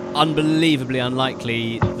 unbelievably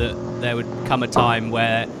unlikely that there would come a time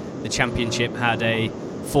where the Championship had a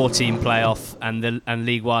 4-team playoff and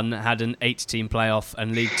League One had an 8-team playoff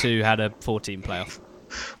and League Two had a 4-team playoff.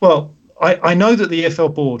 Well, I know that the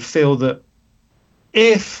EFL board feel that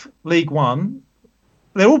if League One,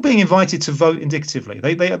 they're all being invited to vote indicatively.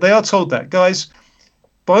 They are told that, guys,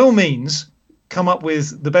 by all means, come up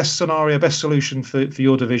with the best scenario, best solution for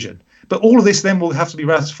your division. But all of this then will have to be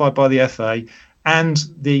ratified by the FA and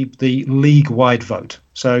the league-wide vote.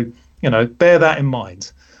 So, bear that in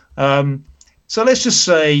mind. So let's just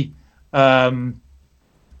say, the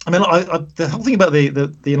whole thing about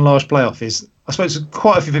the enlarged playoff is, I spoke to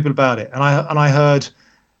quite a few people about it, and I heard,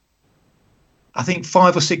 I think,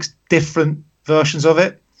 5 or 6 different versions of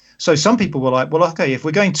it. So some people were like, well, okay, if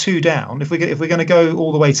we're going 2 down, if we're going to go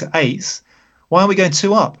all the way to 8th, why aren't we going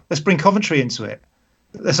 2 up? Let's bring Coventry into it.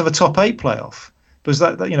 Let's have a top 8 playoff. Because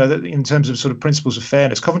that in terms of sort of principles of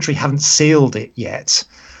fairness, Coventry haven't sealed it yet.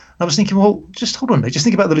 I was thinking, well, just hold on, just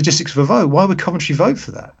think about the logistics of a vote. Why would Coventry vote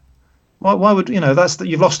for that? Why would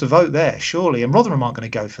you've lost a vote there, surely, and Rotherham aren't going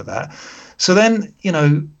to go for that. So then,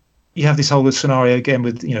 you have this whole scenario again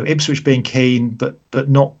with Ipswich being keen, but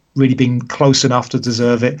not really being close enough to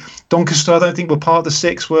deserve it. Doncaster, I don't think were part of the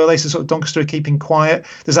 6, were they? So sort of Doncaster are keeping quiet.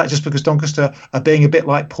 Is that just because Doncaster are being a bit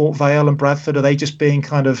like Port Vale and Bradford? Are they just being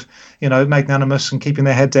kind of magnanimous and keeping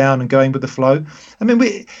their head down and going with the flow? I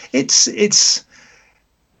mean, it's.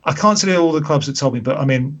 I can't tell you all the clubs that told me, but I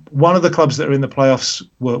mean, one of the clubs that are in the playoffs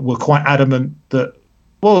were quite adamant that,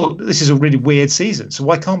 well, this is a really weird season, so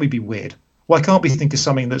why can't we be weird? Why can't we think of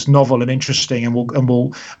something that's novel and interesting and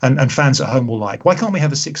fans at home will like? Why can't we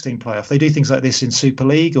have a 16 playoff? They do things like this in Super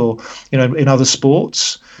League or in other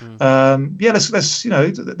sports. Let's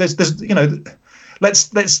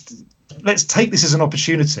take this as an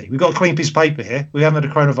opportunity. We've got a clean piece of paper here. We haven't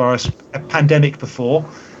had a coronavirus pandemic before,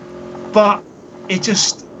 but it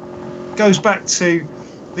just goes back to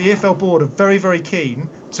the EFL board are very, very keen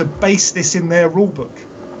to base this in their rule book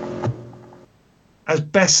as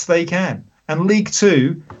best they can. And League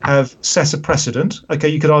Two have set a precedent. Okay,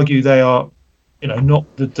 you could argue they are, not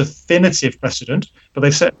the definitive precedent, but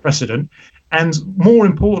they've set a precedent. And more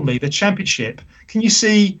importantly, the Championship. Can you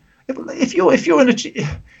see if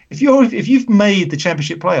you've made the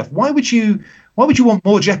Championship playoff? Why would you want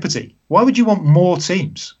more jeopardy? Why would you want more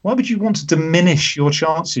teams? Why would you want to diminish your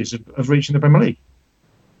chances of reaching the Premier League?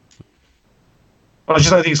 I just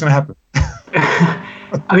don't think it's going to happen.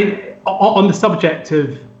 I mean, on the subject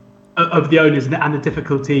of the owners and the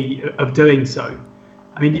difficulty of doing so,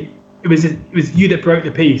 I mean, it was you that broke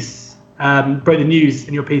the piece, broke the news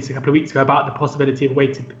in your piece a couple of weeks ago about the possibility of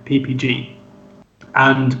weighted PPG,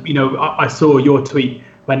 and I saw your tweet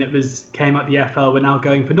when it came out the EFL were now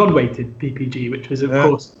going for non-weighted PPG, which was of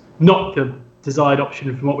course not the desired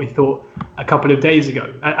option from what we thought a couple of days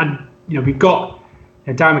ago, and we've got.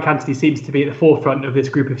 Darren McAntony seems to be at the forefront of this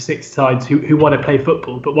group of 6 sides who want to play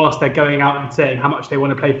football, but whilst they're going out and saying how much they want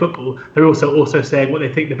to play football, they're also saying what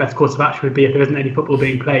they think the best course of action would be if there isn't any football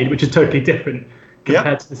being played, which is totally different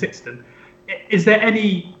compared to the Sixton. Is there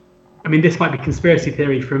any? I mean, this might be conspiracy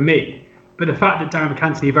theory from me, but the fact that Darren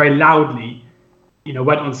McAntony very loudly,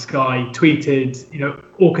 went on Sky, tweeted,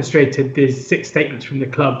 orchestrated these 6 statements from the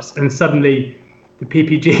clubs, and suddenly the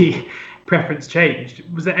PPG preference changed.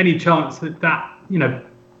 Was there any chance that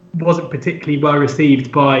wasn't particularly well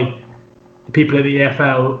received by the people at the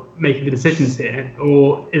EFL making the decisions here,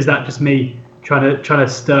 or is that just me trying to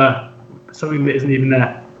stir something that isn't even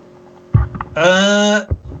there?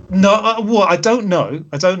 No, I don't know.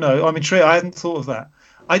 I'm intrigued. I hadn't thought of that.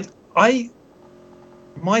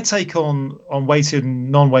 My take on weighted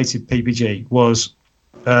and non-weighted PPG was,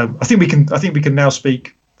 I think we can now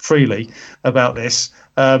speak freely about this.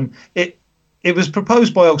 It was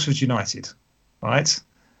proposed by Oxford United, right?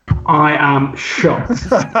 I am shocked.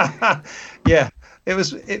 Yeah, it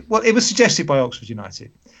was suggested by Oxford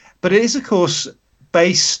United, but it is of course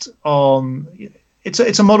based on.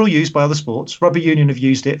 It's a model used by other sports. Rugby union have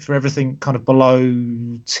used it for everything kind of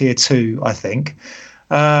below tier 2, I think.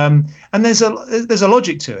 And there's a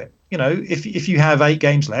logic to it. If you have 8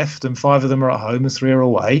 games left and 5 of them are at home and 3 are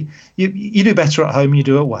away, you do better at home than you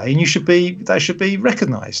do away, and that should be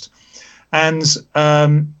recognised. And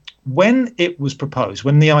when it was proposed,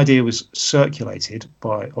 when the idea was circulated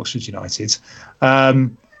by Oxford United,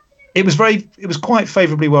 it was quite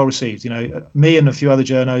favourably well received. Me and a few other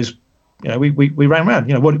journos, we ran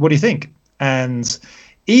around. What do you think? And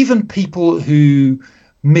even people who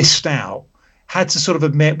missed out had to sort of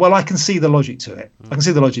admit, well, I can see the logic to it.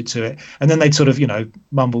 And then they'd sort of,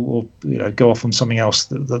 mumble or, go off on something else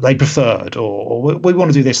that they preferred, or we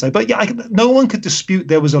want to do this though. But yeah, no one could dispute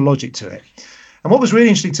there was a logic to it. And what was really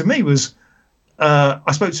interesting to me was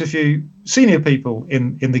I spoke to a few senior people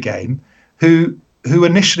in the game who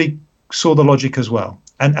initially saw the logic as well,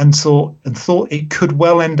 and thought it could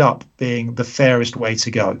well end up being the fairest way to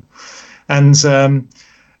go. And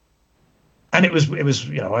it was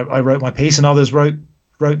I wrote my piece, and others wrote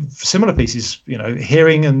similar pieces,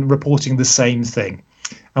 hearing and reporting the same thing.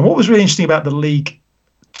 And what was really interesting about the League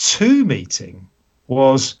 2 meeting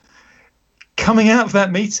was, coming out of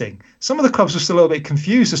that meeting, some of the clubs were still a little bit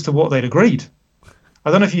confused as to what they'd agreed.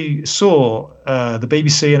 I don't know if you saw the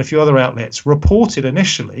BBC and a few other outlets reported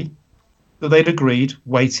initially that they'd agreed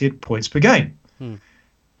weighted points per game.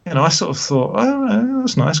 I sort of thought, oh,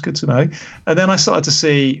 that's nice, good to know. And then I started to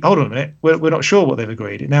see, hold on a minute, we're not sure what they've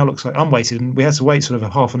agreed. It now looks like unweighted, and we had to wait sort of a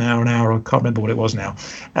half an hour, I can't remember what it was now,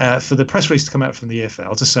 for the press release to come out from the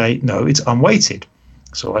EFL to say, no, it's unweighted.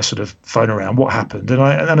 So I sort of phone around what happened,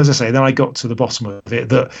 and as I say, then I got to the bottom of it,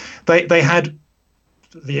 that they had,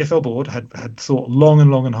 the EFL board had thought long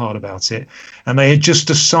and hard about it, and they had just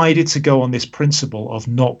decided to go on this principle of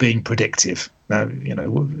not being predictive. Now,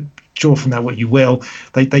 draw from that what you will.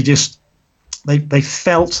 They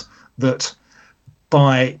felt that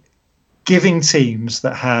by giving teams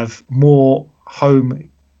that have more home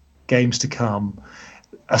games to come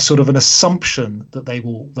a sort of an assumption that they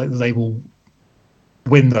will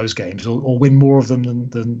win those games, or win more of them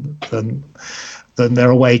than their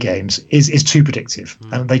away games is too predictive.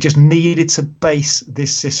 And they just needed to base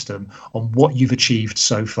this system on what you've achieved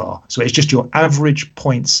so far. So it's just your average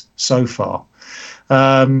points so far.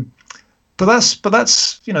 But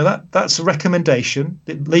that's a recommendation.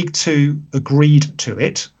 League 2 agreed to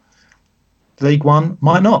it. League 1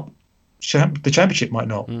 might not. The Championship might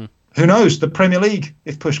not. Who knows? The Premier League,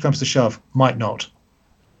 if push comes to shove, might not.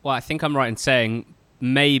 Well, I think I'm right in saying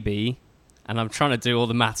maybe, and I'm trying to do all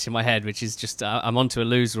the maths in my head, which is just, I'm onto a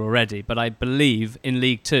loser already, but I believe in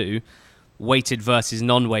League 2, weighted versus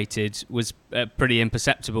non-weighted was pretty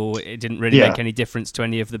imperceptible. It didn't really make any difference to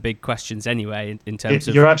any of the big questions anyway in terms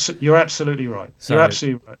of... You're absolutely right. So, you're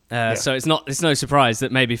absolutely right. So it's no surprise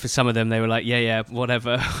that maybe for some of them they were like, yeah,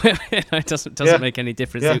 whatever. It doesn't make any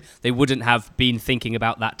difference. Yeah. They wouldn't have been thinking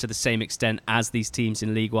about that to the same extent as these teams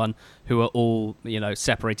in League 1 who are all,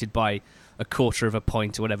 separated by a quarter of a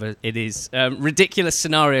point or whatever it is. Ridiculous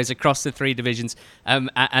scenarios across the 3 divisions. And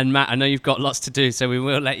Matt, I know you've got lots to do, so we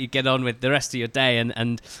will let you get on with the rest of your day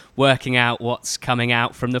and working out what's coming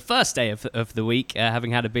out from the first day of the week, having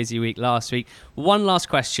had a busy week last week. One last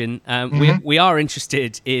question. We are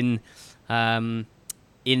interested in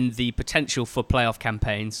the potential for playoff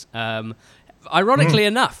campaigns. Ironically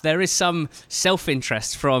enough, there is some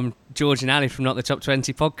self-interest from George and Ali from Not the Top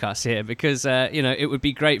 20 podcast here, because it would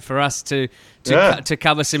be great for us to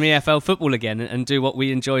cover some EFL football again and do what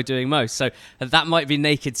we enjoy doing most. So that might be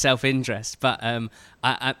naked self-interest. But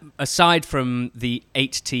aside from the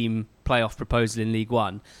 8-team playoff proposal in League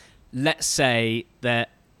 1, let's say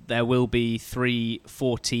that there will be 3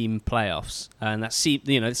 4-team playoffs, and that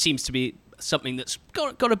it seems to be something that's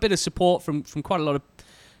got a bit of support from quite a lot of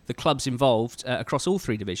the clubs involved across all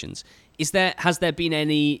three divisions. Has there been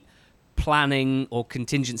any planning or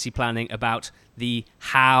contingency planning about the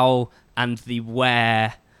how and the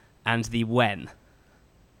where and the when?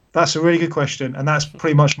 That's a really good question, and that's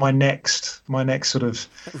pretty much my next sort of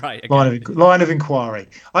right, okay. line of inquiry.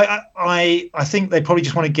 I think they probably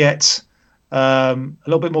just want to get a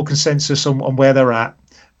little bit more consensus on where they're at.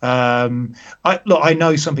 I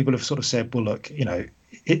know some people have sort of said, well, look,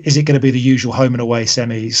 is it going to be the usual home and away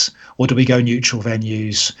semis, or do we go neutral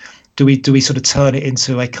venues? Do we sort of turn it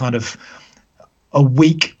into a kind of a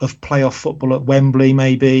week of playoff football at Wembley,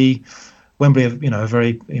 maybe? Wembley, are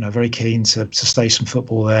very keen to stay some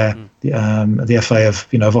football there. The FA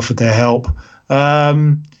have offered their help. I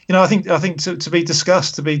think to be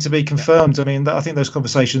discussed, to be confirmed. I mean, I think those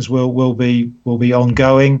conversations will be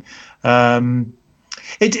ongoing.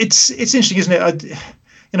 It's interesting, isn't it?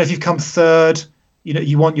 If you've come third,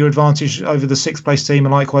 you want your advantage over the sixth place team,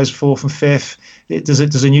 and likewise fourth and fifth.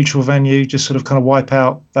 Does a neutral venue just sort of kind of wipe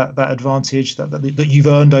out that advantage that you've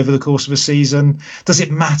earned over the course of a season? Does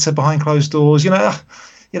it matter behind closed doors?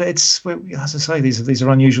 It's, as I say, these are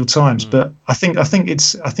unusual times. But I think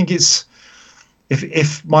it's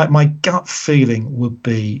if my gut feeling would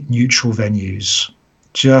be neutral venues,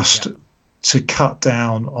 just to cut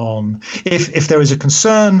down on if there is a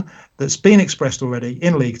concern that's been expressed already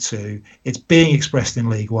in League Two, it's being expressed in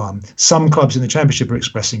League One. Some clubs in the Championship are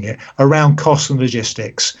expressing it around costs and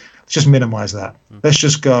logistics. Let's just minimise that. Let's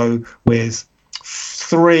just go with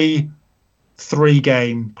three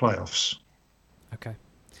game playoffs. Okay.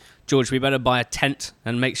 George, we better buy a tent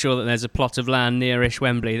and make sure that there's a plot of land nearish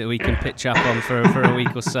Wembley that we can pitch up on for a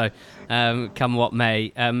week or so, come what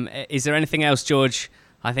may. Is there anything else, George?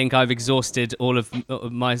 I think I've exhausted all of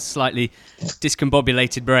my slightly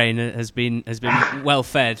discombobulated brain. Has been well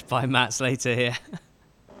fed by Matt Slater here.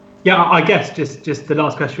 Yeah, I guess just the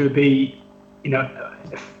last question would be,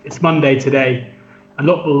 it's Monday today. A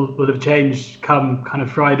lot will have changed come kind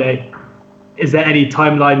of Friday. Is there any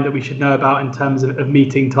timeline that we should know about in terms of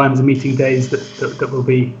meeting times and meeting days that will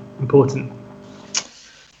be important?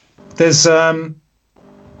 There's a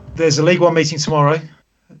League One meeting tomorrow,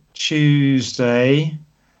 Tuesday.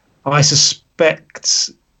 I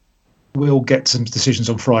suspect we'll get some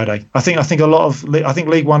decisions on Friday. I think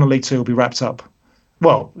League One and League Two will be wrapped up.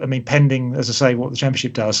 Well, I mean, pending, as I say, what the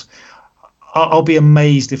Championship does. I'll be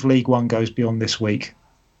amazed if League One goes beyond this week.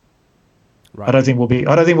 Right. I don't think we'll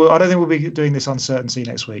be doing this uncertainty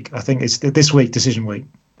next week. I think it's this week, decision week.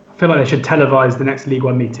 I feel like they should televise the next League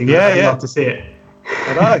One meeting. I'd love to see it.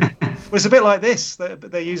 I know. Well, it's a bit like this.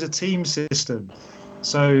 They use a team system.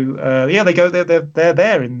 So they go. They're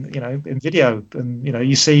there in video, and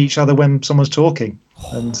you see each other when someone's talking,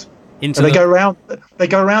 and they go around. They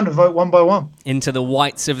go around and vote one by one into the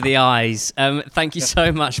whites of the eyes. Thank you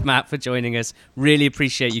so much, Matt, for joining us. Really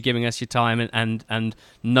appreciate you giving us your time and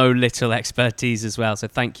no little expertise as well. So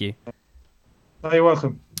thank you. Oh, you're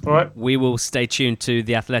welcome. All right. We will stay tuned to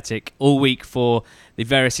The Athletic all week for the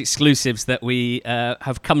various exclusives that we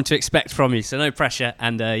have come to expect from you. So no pressure,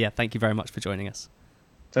 and thank you very much for joining us.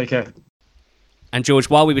 Take care. And George,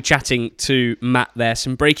 while we were chatting to Matt there,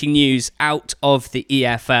 some breaking news out of the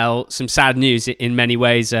EFL, some sad news in many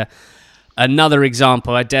ways. Another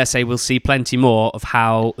example, I dare say we'll see plenty more of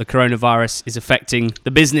how the coronavirus is affecting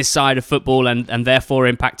the business side of football and therefore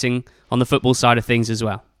impacting on the football side of things as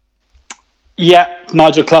well. Yeah,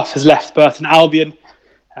 Nigel Clough has left Burton Albion.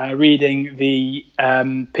 Reading the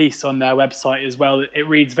piece on their website as well, it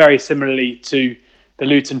reads very similarly to the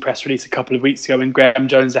Luton press release a couple of weeks ago when Graham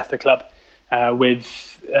Jones left the club,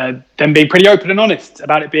 with them being pretty open and honest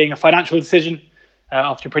about it being a financial decision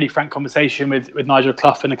after a pretty frank conversation with Nigel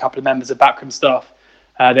Clough and a couple of members of backroom staff.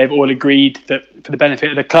 They've all agreed that for the benefit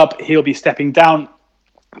of the club, he'll be stepping down.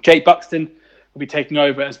 Jake Buxton will be taking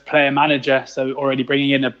over as player manager, so already bringing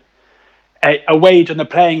in a wage on the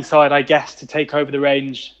playing side, I guess, to take over the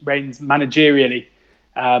reins managerially.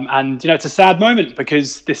 And it's a sad moment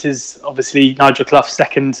because this is obviously Nigel Clough's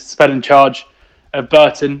second spell in charge of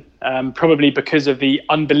Burton, probably because of the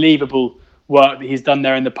unbelievable work that he's done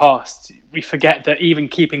there in the past. We forget that even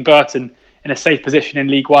keeping Burton in a safe position in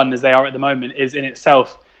League One as they are at the moment is in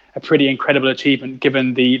itself a pretty incredible achievement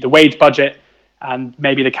given the wage budget and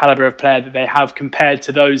maybe the calibre of player that they have compared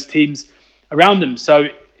to those teams around them. So,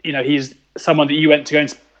 he's someone that you went to go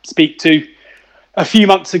and speak to a few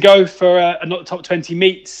months ago for a Not the Top 20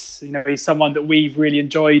 meets. He's someone that we've really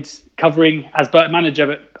enjoyed covering as Burton manager,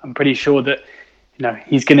 but I'm pretty sure that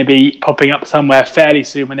he's going to be popping up somewhere fairly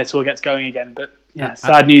soon when this all gets going again. But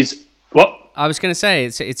sad news. What? I was going to say,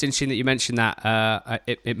 it's interesting that you mentioned that.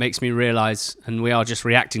 It makes me realise, and we are just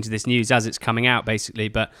reacting to this news as it's coming out, basically,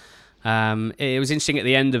 but it was interesting at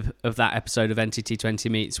the end of that episode of NTT 20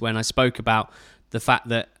 Meets when I spoke about the fact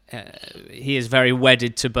that he is very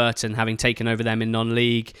wedded to Burton, having taken over them in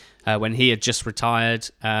non-league when he had just retired,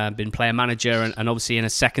 been player manager, and obviously in a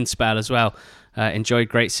second spell as well, enjoyed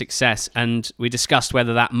great success. And we discussed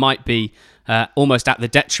whether that might be almost at the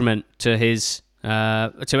detriment to his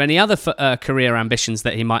to any other career ambitions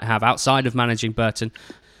that he might have outside of managing Burton.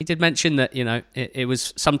 He did mention that it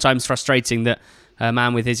was sometimes frustrating that a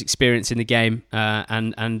man with his experience in the game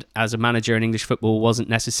and as a manager in English football wasn't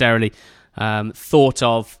necessarily thought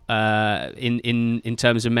of in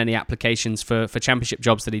terms of many applications for championship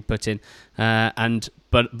jobs that he'd put in,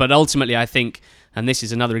 but ultimately I think, and this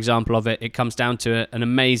is another example of it, it comes down to an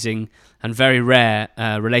amazing and very rare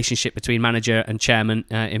relationship between manager and chairman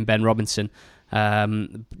in Ben Robinson.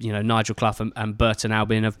 Nigel Clough and Burton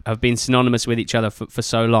Albion have been synonymous with each other for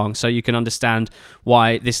so long, so you can understand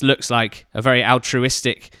why this looks like a very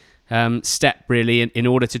altruistic step, really, in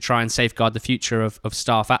order to try and safeguard the future of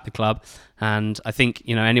staff at the club. And I think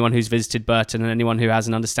anyone who's visited Burton and anyone who has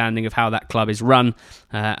an understanding of how that club is run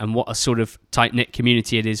and what a sort of tight-knit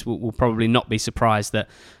community it is will probably not be surprised that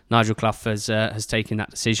Nigel Clough has taken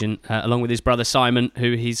that decision, along with his brother Simon,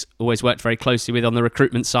 who he's always worked very closely with on the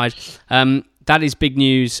recruitment side. That is big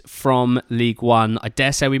news from League One. I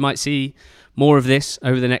dare say we might see more of this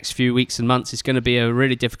over the next few weeks and months. It's going to be a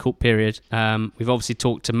really difficult period. We've obviously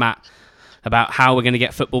talked to Matt about how we're going to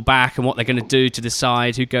get football back and what they're going to do to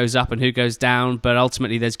decide who goes up and who goes down. But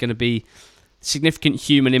ultimately, there's going to be significant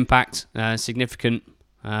human impact, significant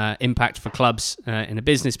impact for clubs in a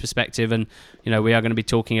business perspective. And, we are going to be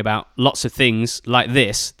talking about lots of things like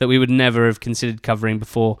this that we would never have considered covering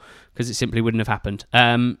before because it simply wouldn't have happened.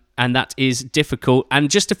 And that is difficult.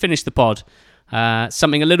 And just to finish the pod,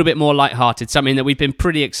 something a little bit more lighthearted, something that we've been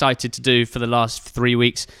pretty excited to do for the last 3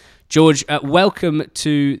 weeks. George, welcome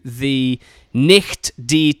to the Nicht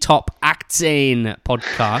die Top 18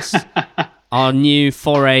 podcast, our new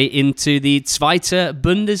foray into the Zweite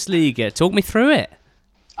Bundesliga. Talk me through it.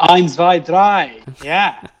 1, 2, 3.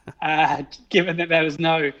 Yeah. Given that there was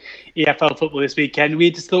no EFL football this weekend,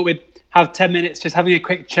 we just thought we'd have 10 minutes just having a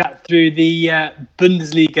quick chat through the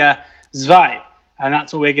Bundesliga 2. And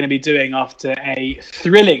that's what we're going to be doing after a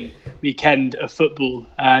thrilling weekend of football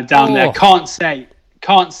down there. Can't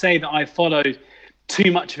say that I followed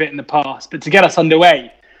too much of it in the past. But to get us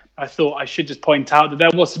underway, I thought I should just point out that there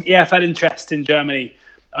was some EFL interest in Germany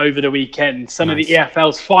over the weekend. Some of the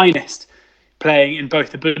EFL's finest playing in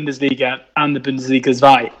both the Bundesliga and the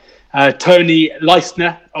Bundesliga 2. Tony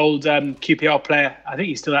Leistner, old QPR player, I think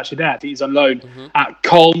he's still actually there. I think he's on loan at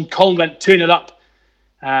Köln. Köln went 2-0 up,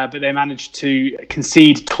 but they managed to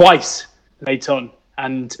concede twice late on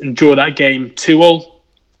and draw that game 2-2.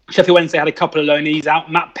 Sheffield Wednesday had a couple of loanees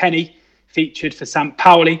out. Matt Penny featured for St.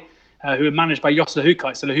 Pauli, who were managed by Jos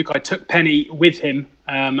Luhukai. So Luhukai took Penny with him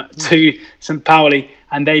to St. Pauli,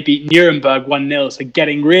 and they beat Nuremberg 1-0. So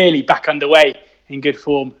getting really back underway in good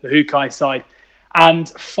form, the Luhukai side. And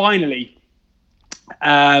finally,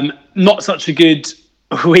 not such a good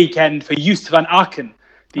weekend for Joost van Aken,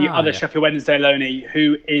 the other Sheffield Wednesday loanee,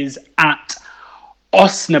 who is at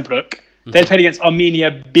Osnabrück. They played against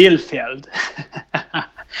Arminia Bielefeld,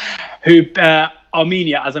 who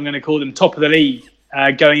Arminia, as I'm going to call them, top of the league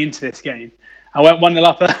going into this game. I went 1-0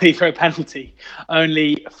 up early for a penalty,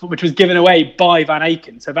 which was given away by Van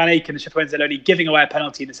Aken. So Van Aken, the Sheffield Wednesday loanee, giving away a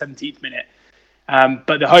penalty in the 17th minute.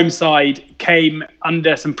 But the home side came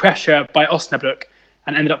under some pressure by Osnabrück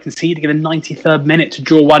and ended up conceding in the 93rd minute to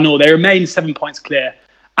draw 1-0. They remain 7 points clear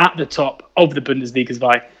at the top of the Bundesliga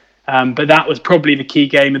 2. But that was probably the key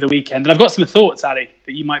game of the weekend. And I've got some thoughts, Ali,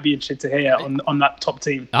 that you might be interested to hear on that top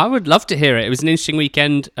team. I would love to hear it. It was an interesting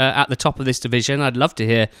weekend at the top of this division. I'd love to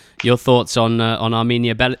hear your thoughts on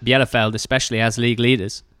Arminia Bielefeld, especially as league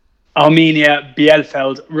leaders. Arminia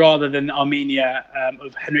Bielefeld rather than Arminia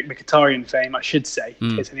of Henrik Mkhitaryan fame, I should say,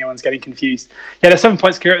 in case anyone's getting confused. Yeah, they're 7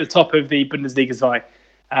 points clear at the top of the Bundesliga 2.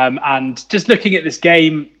 And just looking at this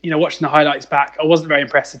game, watching the highlights back, I wasn't very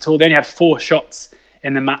impressed at all. They only had 4 shots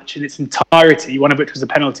in the match in its entirety, one of which was a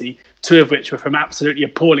penalty, 2 of which were from absolutely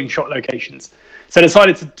appalling shot locations. So I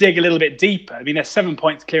decided to dig a little bit deeper. I mean, they're 7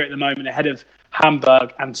 points clear at the moment ahead of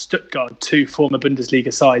Hamburg and Stuttgart, 2 former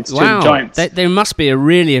Bundesliga sides, 2 of the Giants. There must be a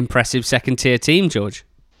really impressive second-tier team, George.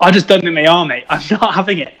 I just don't think they are, mate. I'm not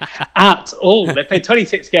having it at all. They played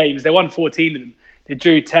 26 games. They won 14 of them. They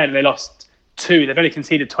drew 10 and they lost 2. They've only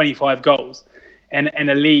conceded 25 goals in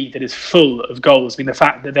a league that is full of goals. I mean, the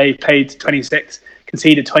fact that they played 26,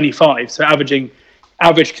 conceded 25, so averaging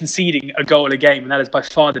average conceding a goal a game, and that is by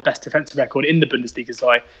far the best defensive record in the Bundesliga.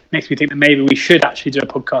 So it makes me think that maybe we should actually do a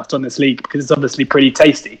podcast on this league because it's obviously pretty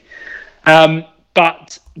tasty.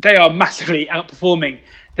 But they are massively outperforming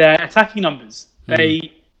their attacking numbers.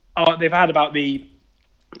 They've had about the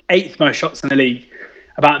 8th most shots in the league,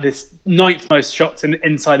 about this 9th most shots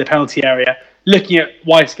inside the penalty area. Looking at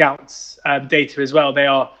Wyscout's data as well, they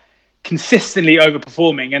are consistently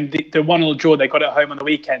overperforming, and the 1-1 draw they got at home on the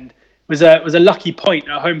weekend was a lucky point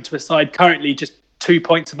at home to a side currently just 2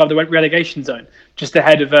 points above the relegation zone, just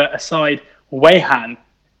ahead of a side, Weihan,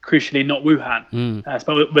 crucially not Wuhan,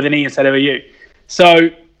 spelled with an E instead of a U. So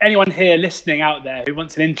anyone here listening out there who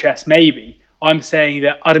wants an interest, maybe, I'm saying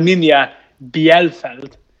that Arminia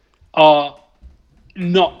Bielefeld are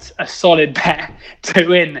not a solid bet to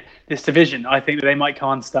win this division. I think that they might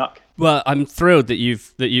come unstuck. Well, I'm thrilled that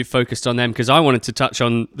you've focused on them, because I wanted to touch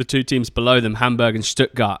on the two teams below them, Hamburg and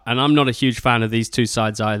Stuttgart, and I'm not a huge fan of these two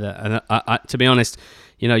sides either. And I, to be honest,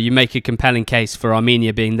 you make a compelling case for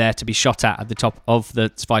Arminia being there to be shot at the top of the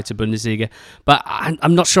Zweite Bundesliga, but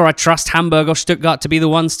I'm not sure I trust Hamburg or Stuttgart to be the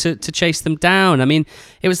ones to chase them down. I mean,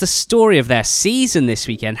 it was the story of their season this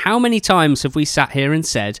weekend. How many times have we sat here and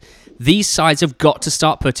said these sides have got to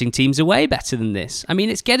start putting teams away better than this? I mean,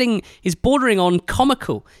 it's bordering on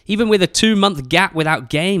comical, even with a 2-month gap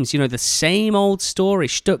without games. The same old story.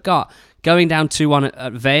 Stuttgart going down 2-1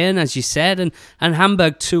 at Wehen, as you said, and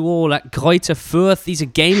Hamburg 2-2 at Greuther Fürth. These are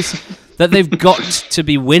games that they've got to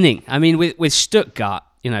be winning. I mean, with Stuttgart,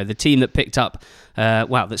 the team that picked up,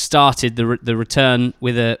 that started the return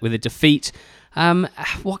with a defeat.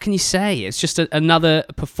 What can you say? It's just another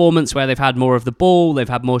performance where they've had more of the ball, they've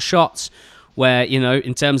had more shots, where,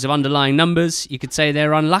 in terms of underlying numbers, you could say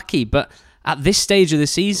they're unlucky. But at this stage of the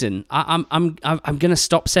season, I'm going to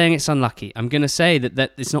stop saying it's unlucky. I'm going to say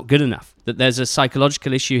that it's not good enough, that there's a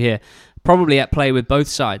psychological issue here, probably at play with both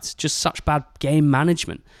sides. Just such bad game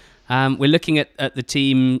management. We're looking at the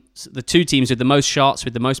two teams with the most shots,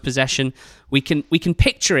 with the most possession. We can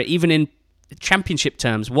picture it, even in championship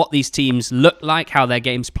terms, what these teams look like, how their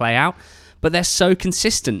games play out, but they're so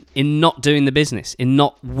consistent in not doing the business, in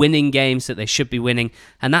not winning games that they should be winning,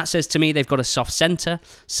 and that says to me they've got a soft centre.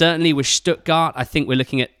 Certainly with Stuttgart, I think we're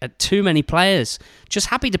looking at too many players just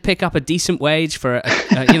happy to pick up a decent wage for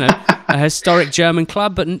a historic German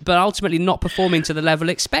club, but ultimately not performing to the level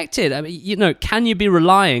expected. I mean, can you be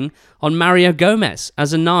relying on Mario Gomez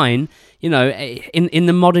as a 9? In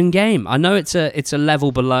the modern game? I know it's a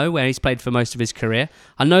level below where he's played for most of his career.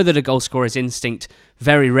 I know that a goal scorer's instinct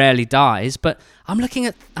very rarely dies, but I'm looking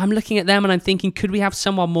at them and I'm thinking, could we have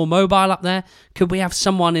someone more mobile up there? Could we have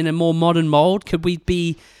someone in a more modern mould? Could we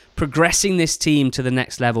be progressing this team to the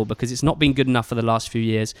next level, because it's not been good enough for the last few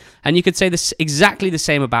years? And you could say this exactly the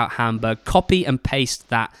same about Hamburg. Copy and paste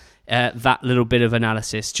that little bit of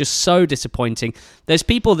analysis. Just so disappointing. There's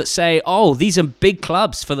people that say, oh, these are big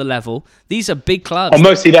clubs for the level. These are big clubs. Or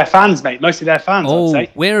mostly their fans, mate. Mostly their fans, I'd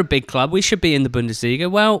say. We're a big club. We should be in the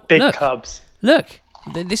Bundesliga. Well, big clubs. Look,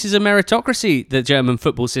 this is a meritocracy, the German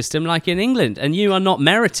football system, like in England. And you are not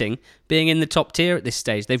meriting being in the top tier at this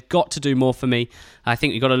stage. They've got to do more for me. I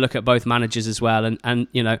think you've got to look at both managers as well. And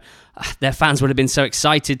their fans would have been so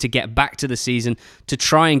excited to get back to the season, to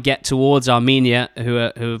try and get towards Arminia, who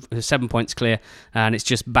are 7 points clear, and it's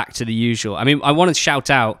just back to the usual. I mean, I want to shout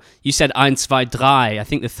out, you said 1, 2, 3, I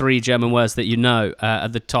think the 3 German words that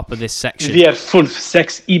at the top of this section. 4, 5,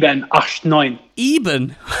 6, 7, 8, 9.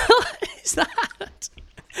 Eben? What is that?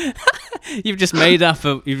 You've just made up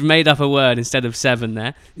a word instead of 7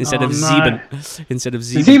 there, instead of sieben. Instead of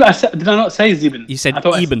sieben. Did I not say sieben? You said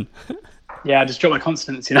eben. Yeah, I just dropped my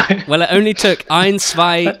consonants, Well, it only took 1,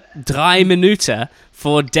 2, 3 Minuten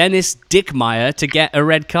for Dennis Dickmeyer to get a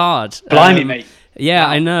red card. Blimey, mate. Yeah,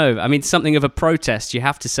 wow. I know. I mean, something of a protest, you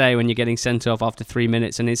have to say, when you're getting sent off after 3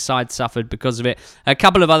 minutes, and his side suffered because of it. A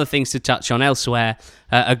couple of other things to touch on elsewhere.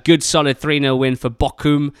 A good, solid 3-0 win for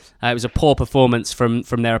Bochum. It was a poor performance from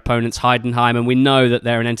their opponents, Heidenheim, and we know that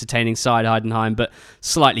they're an entertaining side, Heidenheim, but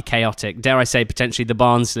slightly chaotic. Dare I say, potentially the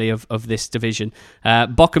Barnsley of this division.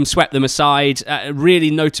 Bochum swept them aside.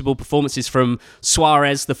 Really notable performances from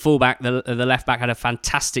Suarez, the fullback. The left-back had a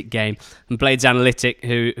fantastic game. And Blades Analytic,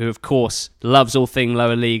 who of course, loves all thing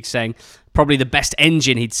lower league, saying probably the best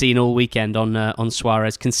engine he'd seen all weekend on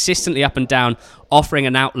Suarez. Consistently up and down, offering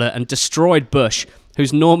an outlet, and destroyed Bush,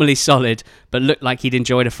 who's normally solid, but looked like he'd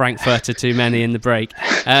enjoyed a Frankfurter too many in the break.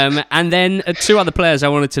 And then 2 other players I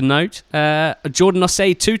wanted to note. Jordan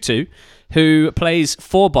Osei Tutu, who plays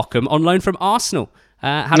for Bochum on loan from Arsenal.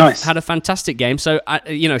 Had a fantastic game. So,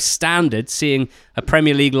 standard seeing a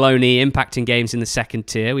Premier League loanee impacting games in the second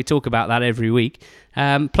tier. We talk about that every week.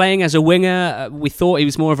 Playing as a winger, we thought he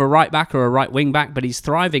was more of a right back or a right wing back, but he's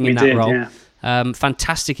thriving in that role. Yeah.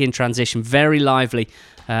 Fantastic in transition, very lively.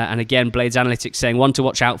 And again, Blades Analytics saying one to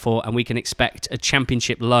watch out for, and we can expect a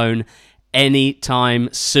championship loan anytime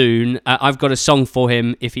soon. I've got a song for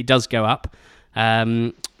him if he does go up.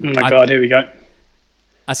 Oh my God, here we go.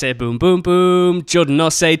 I said boom, boom, boom. Jordan no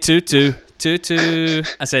say tutu, tutu.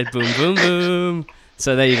 I said boom, boom, boom.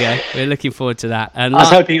 So there you go. We're looking forward to that. And I was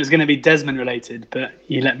hoping it was going to be Desmond related, but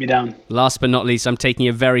you let me down. Last but not least, I'm taking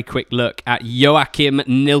a very quick look at Joachim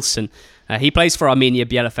Nilsson. He plays for Arminia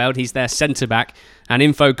Bielefeld. He's their centre-back. And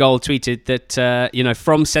InfoGoal tweeted that,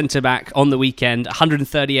 from centre-back on the weekend,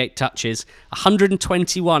 138 touches,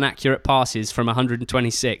 121 accurate passes from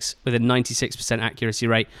 126 with a 96% accuracy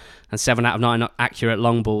rate and 7 out of 9 accurate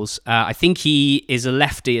long balls. I think he is a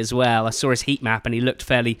lefty as well. I saw his heat map and he looked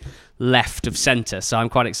fairly left of centre. So I'm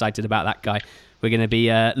quite excited about that guy. We're going to be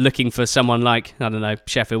looking for someone like, I don't know,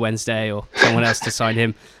 Sheffield Wednesday or someone else to sign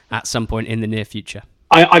him at some point in the near future.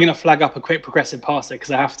 I'm going to flag up a quick progressive passer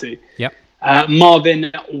because I have to. Yep.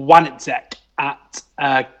 Marvin Wanitzek at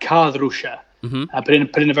Karlsruhe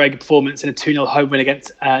put in a very good performance in a 2-0 home win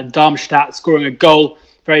against Darmstadt, scoring a goal.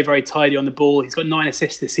 Very, very tidy on the ball. He's got 9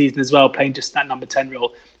 assists this season as well, playing just that number 10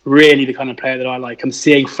 role. Really the kind of player that I like. I'm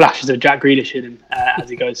seeing flashes of Jack Grealish in him as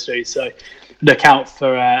he goes through. So look out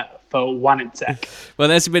for Wanitzek. Well,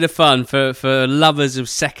 there's a bit of fun for lovers of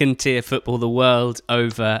second-tier football the world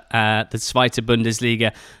over. The Zweite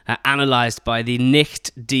Bundesliga, analysed by the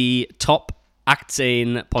Nicht die Top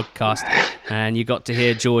 18 podcast. And you got to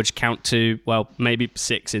hear George count to, well, maybe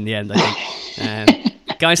 6 in the end, I think.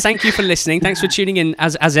 Guys, thank you for listening. Thanks for tuning in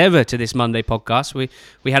as ever to this Monday podcast.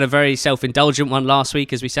 We had a very self-indulgent one last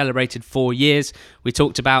week as we celebrated 4 years. We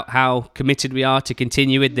talked about how committed we are to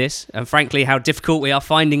continue with this, and frankly, how difficult we are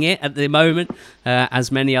finding it at the moment,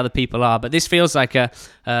 as many other people are. But this feels like a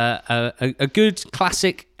good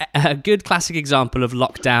classic example of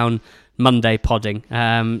lockdown Monday podding.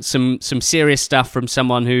 Some serious stuff from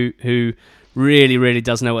someone who really, really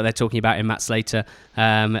does know what they're talking about in Matt Slater.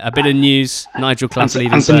 A bit of news, Nigel Clough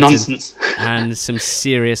leaving and some nonsense. And some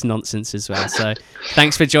serious nonsense as well. So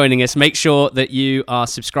thanks for joining us. Make sure that you are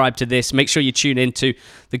subscribed to this. Make sure you tune into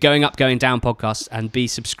the Going Up, Going Down podcast and be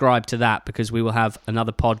subscribed to that, because we will have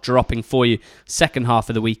another pod dropping for you second half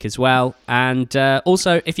of the week as well. And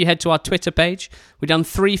also, if you head to our Twitter page, we've done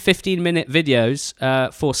 3 15-minute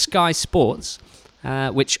videos for Sky Sports,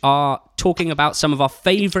 which are talking about some of our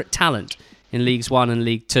favourite talent in Leagues 1 and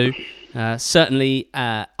League 2. Certainly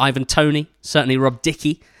Ivan Toney, certainly Rob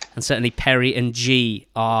Dickey, and certainly Perry and G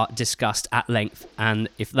are discussed at length. And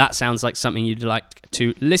if that sounds like something you'd like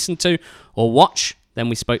to listen to or watch, then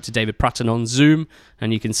we spoke to David Prutton on Zoom,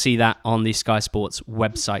 and you can see that on the Sky Sports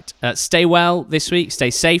website. Stay well this week, stay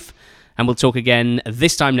safe, and we'll talk again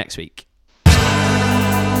this time next week.